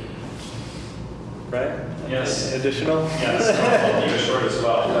 Julie. Right? Yes. Additional? Yes, I'll keep it short as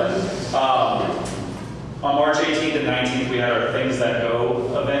well. On March 18th and 19th, we had our Things That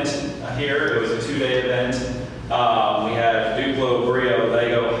Go event here. It was a 2-day event. We had Duplo, Brio,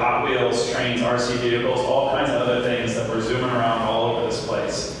 Lego, Hot Wheels, trains, RC vehicles, all kinds of other things that were zooming around all over this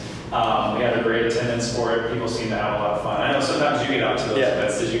place. We had a great attendance for it. People seem to have a lot of fun. I know sometimes you get out to those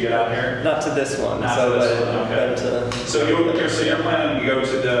events. Did you get out here? Not to this one. Not to this one, okay. But, So you're planning to go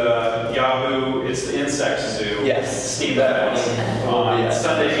to the Yahoo, it's the Insect Zoo. Yes. Steam That event one will be on at-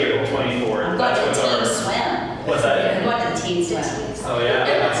 Sunday, April 24th. I'm going That's to the what's teen our- swim. What's that? I'm going to the teen swim. Oh, yeah.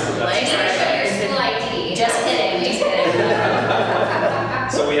 That's Make sure your school ID. Just kidding, just kidding.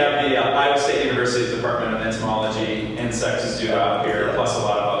 So So we have the Iowa State University's Department of Entomology, insects is due out here, plus a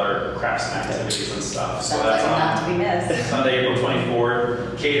lot of other crafts and activities and stuff. So Sounds that's like on not to be missed. Sunday, April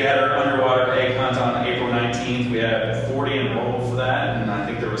 24th. Kate had her underwater egg hunt on April 19th. We had 40 enrolled for that, and I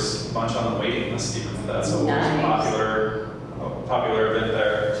think there was a bunch on the waiting list even for that. So it was a popular event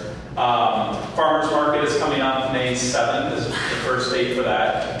there. Farmers Market is coming up May 7th is the first date for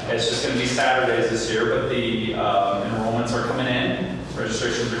that. It's just going to be Saturdays this year, but the enrollments are coming in,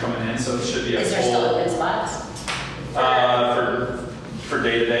 registrations are coming in, so it should be a Is there still open spots for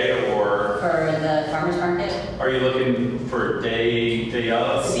day to day, or for the farmer's market? are you looking for day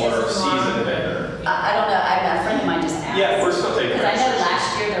of or season vendor? I don't know. A friend of mine just asked. Yeah, we're still taking Because I know registrations.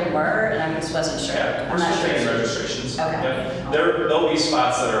 last year there were, and I just wasn't sure. Yeah, we're I'm not still taking sure. registrations. Okay. Yep. There'll be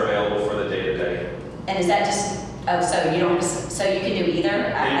spots that are available for the day to day. And is that just, so you don't, so you can do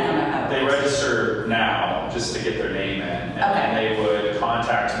either? I don't know how. They register now just to get their name in, and then they would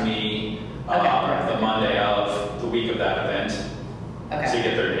contact me the Monday of the week of that event to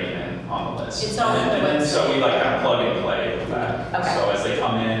get their name in on the list. It's all on the and then, website. so we like kind of plug and play with that. Okay. So as they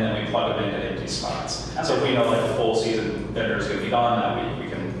come in, then we plug them into empty spots. So if we know like the full season vendor is going to be gone that week,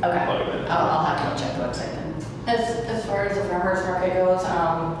 we can plug them in. I'll have to go check the website then. As far as the farmer's market goes,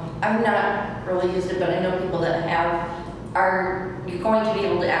 I've not really used it, but I know people that have. Are you going to be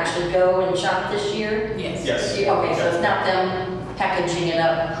able to actually go and shop this year? Yes. Yes. Okay, so it's not them packaging it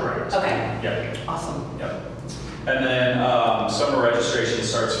up? Correct. Okay. Yep. Awesome. Yep. And then summer registration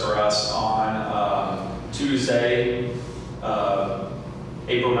starts for us on Tuesday,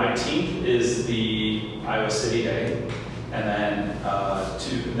 April 19th is the Iowa City Day, and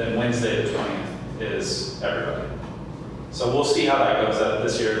then Wednesday the 20th is everybody. So we'll see how that goes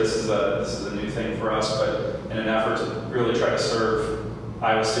this year. This is a new thing for us, but in an effort to really try to serve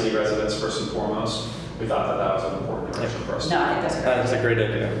Iowa City residents first and foremost, we thought that was an important direction for us. No, I think that's great. That's a great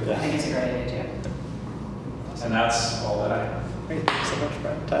idea. I think it's a great idea too. And that's all that I have. Great, thanks so much,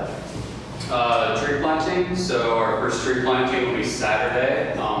 Brian. Todd? Tree planting. So our first tree planting will be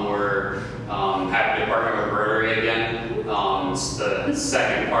Saturday. We're happy to partner with Rotary again. It's the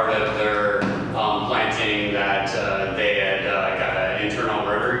second part of their planting that they had got an internal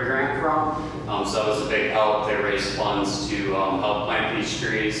Rotary grant from. So that was a big help. They raised funds to help plant these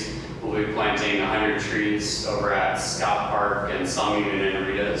trees. We'll be planting 100 trees over at Scott Park and some even in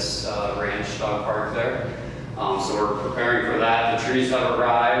Rita's Ranch Dog Park there. So we're preparing for that. The trees have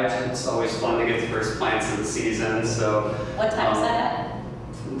arrived. It's always fun to get the first plants of the season. So What time is that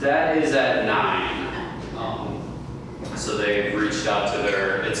at? that is at 9. So they've reached out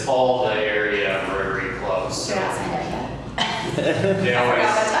to it's all the area Rotary clubs. So You're not signed up yet. they I forgot what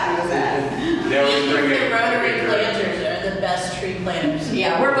always time was that? they always bring The it. Rotary planters are the best tree planters.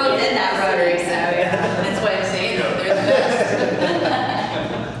 Yeah, we're both in that Rotary, so yeah. That's why I'm saying that they're the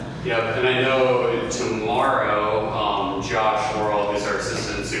best. Yep, and I know tomorrow, Josh Worrell, who's our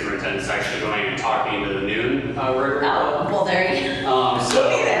assistant superintendent, is actually going and talking to the noon Rotary Oh, Club. well, there you go. So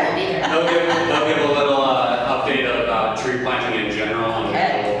I'll be there. they'll give a little update about tree planting in general and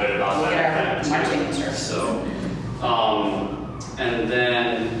a little bit about We'll that get our event too. marching instructions. So, and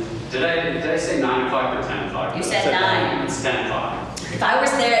then did I say 9 o'clock or 10 o'clock? You said 9. It's 10 o'clock. If I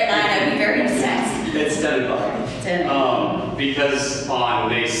was there at 9, I'd be very upset. It's 10 o'clock. 10. Because on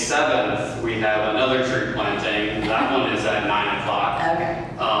May 7th, we have another tree planting. That one is at 9 o'clock. Okay.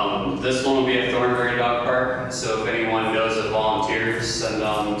 This one will be at Thornbury Dog Park. So if anyone knows of volunteers, send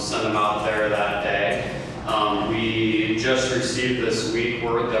them out there that day. We just received this week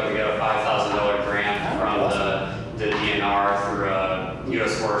word that we got a $5,000 grant from the DNR through a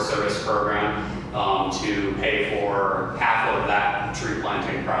U.S. Forest Service program to pay for half of that tree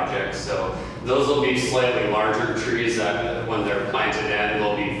planting project. So those will be slightly larger trees that when they're planted in,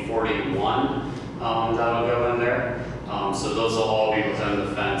 there'll be 41 that'll go in there. So those will all be within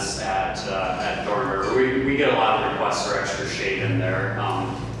the fence at Thornbury. We get a lot of requests for extra shade in there.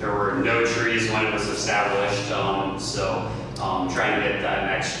 There were no trees when it was established, so trying to get that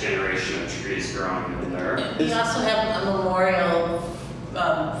next generation of trees growing in there. We also have a memorial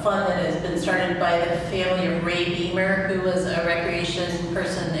fund that has been started by the family of Ray Beamer, who was a recreation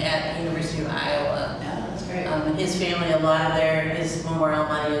person at the University of Iowa. Oh, that's great. His family, his memorial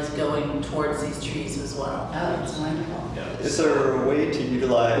money is going towards these trees as well. Oh, that's wonderful. Is there a way to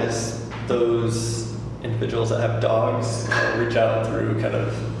utilize those individuals that have dogs, reach out through kind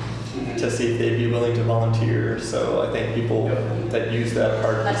of to see if they'd be willing to volunteer? So I think people that use that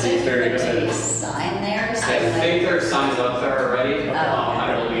part But would be very there's a excited. sign there. So I think there are signs up there already, okay.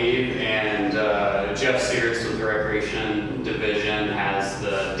 I believe, and Jeff Sears with the Recreation Division has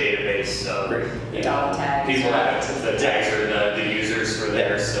the database of Dog tags. people that the tags or the users for are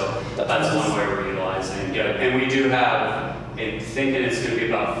there, so that's one way we're utilizing. Yeah, and we do have, I'm thinking it's going to be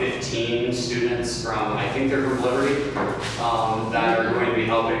about 15 students from, I think they're from Liberty, that are going to be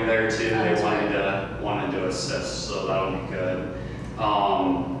helping there too. They wanted to assist, so that would be good.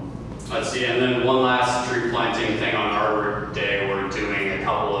 Let's see, and then one last tree planting thing on Arbor Day. We're doing a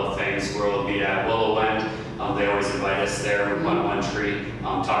couple of things where we'll be at Willow Wind. They always invite us there. We plant one tree,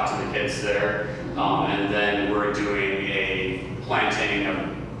 talk to the kids there, and then we're doing a planting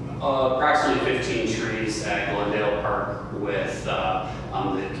of approximately 15 trees at Glendale Park with the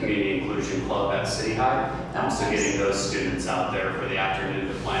Community Inclusion Club at City High. So getting those students out there for the afternoon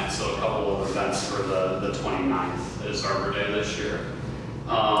to plant. So a couple of events for the 29th is Arbor Day this year.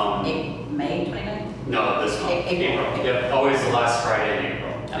 May 29th? No, this month. April. Yep, always the last Friday in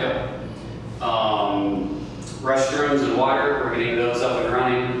April. Okay. Yep. Restrooms and water, we're getting those up and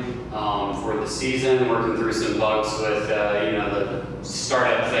running for the season, working through some bugs with, the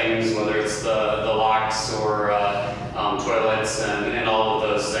startup things, whether it's the locks or toilets and all of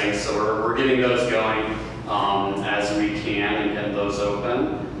those things. So we're getting those going as we can and get those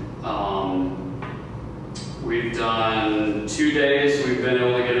open. We've done 2 days. We've been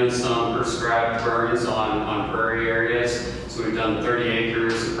able to get in some prescribed burns on prairie areas. So we've done 30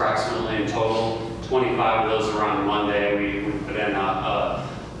 acres approximately in total. 25 of those are on Monday. We put in about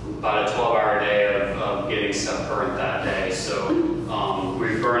a 12-hour day of getting stuff burnt that day. So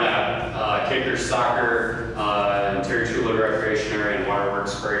we've burned at Kicker Soccer, Terry Chula Recreation Area, and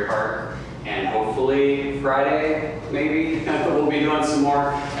Waterworks Prairie Park. And hopefully Friday, maybe, we'll be doing some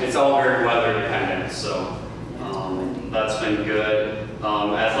more. It's all very weather dependent, so that's been good.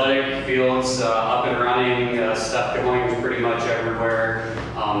 Athletic fields up and running, stuff going pretty much everywhere.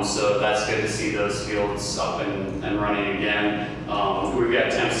 So that's good to see those fields up and running again. We've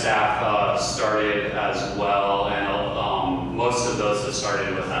got temp staff started as well, and most of those have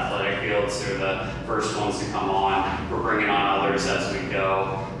started with athletic fields. They're the first ones to come on. We're bringing on others as we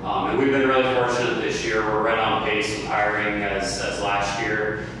go. And we've been really fortunate this year. We're right on pace with hiring as last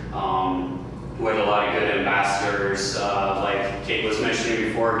year. We had a lot of good ambassadors, like Kate was mentioning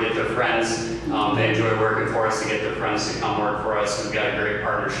before, get their friends. They enjoy working for us to get their friends to come work for us. We've got a great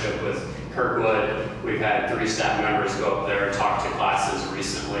partnership with Kirkwood. We've had 3 staff members go up there and talk to classes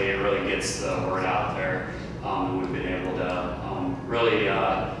recently. It really gets the word out there. And we've been able to really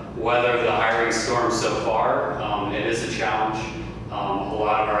weather the hiring storm so far. It is a challenge. A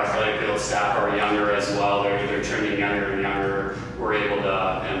lot of our athletic field staff are younger as well. They're trending younger and younger. We're able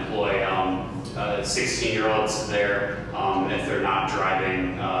to employ 16-year-olds there if they're not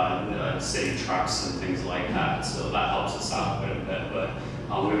driving city trucks and things like that. So that helps us out quite a bit. But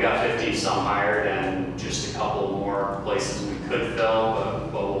we've got 50 some hired and just a couple more places we could fill,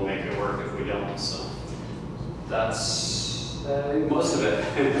 but we'll make it work if we don't. So that's most of it.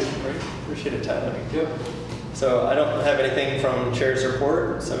 Great. Appreciate it, Tyler. Yep. So I don't have anything from chair's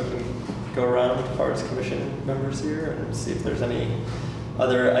report, so we can go around as far as commission members here and see if there's any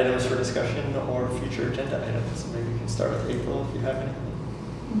other items for discussion or future agenda items. Maybe we can start with April if you have anything.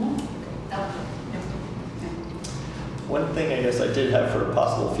 One thing I guess I did have for a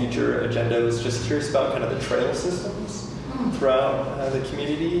possible future agenda was just curious about kind of the trail systems throughout the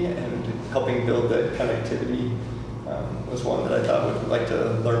community and helping build that connectivity was one that I thought would like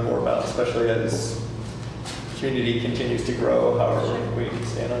to learn more about, especially as community continues to grow. How are we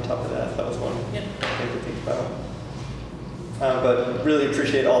staying on top of that? That was one thing to think about. But really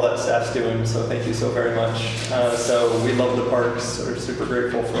appreciate all that staff's doing, so thank you so very much. So we love the parks, we're super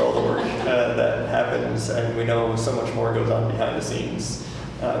grateful for all the work that happens, and we know so much more goes on behind the scenes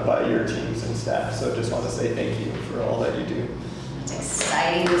by your teams and staff, so just want to say thank you for all that you do. It's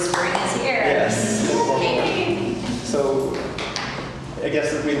exciting, the spring is here. Yes. So I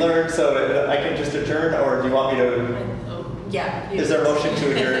guess if we learned, so I can just adjourn, or do you want me to? Yeah. Is there a motion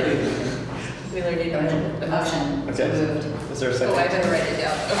to adjourn? We learned it. The motion. Okay. Is there a second? Oh, I better write it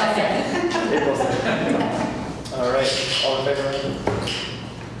down. Okay. April 2nd. All right. All in favor?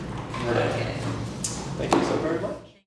 Okay. Thank you so very much.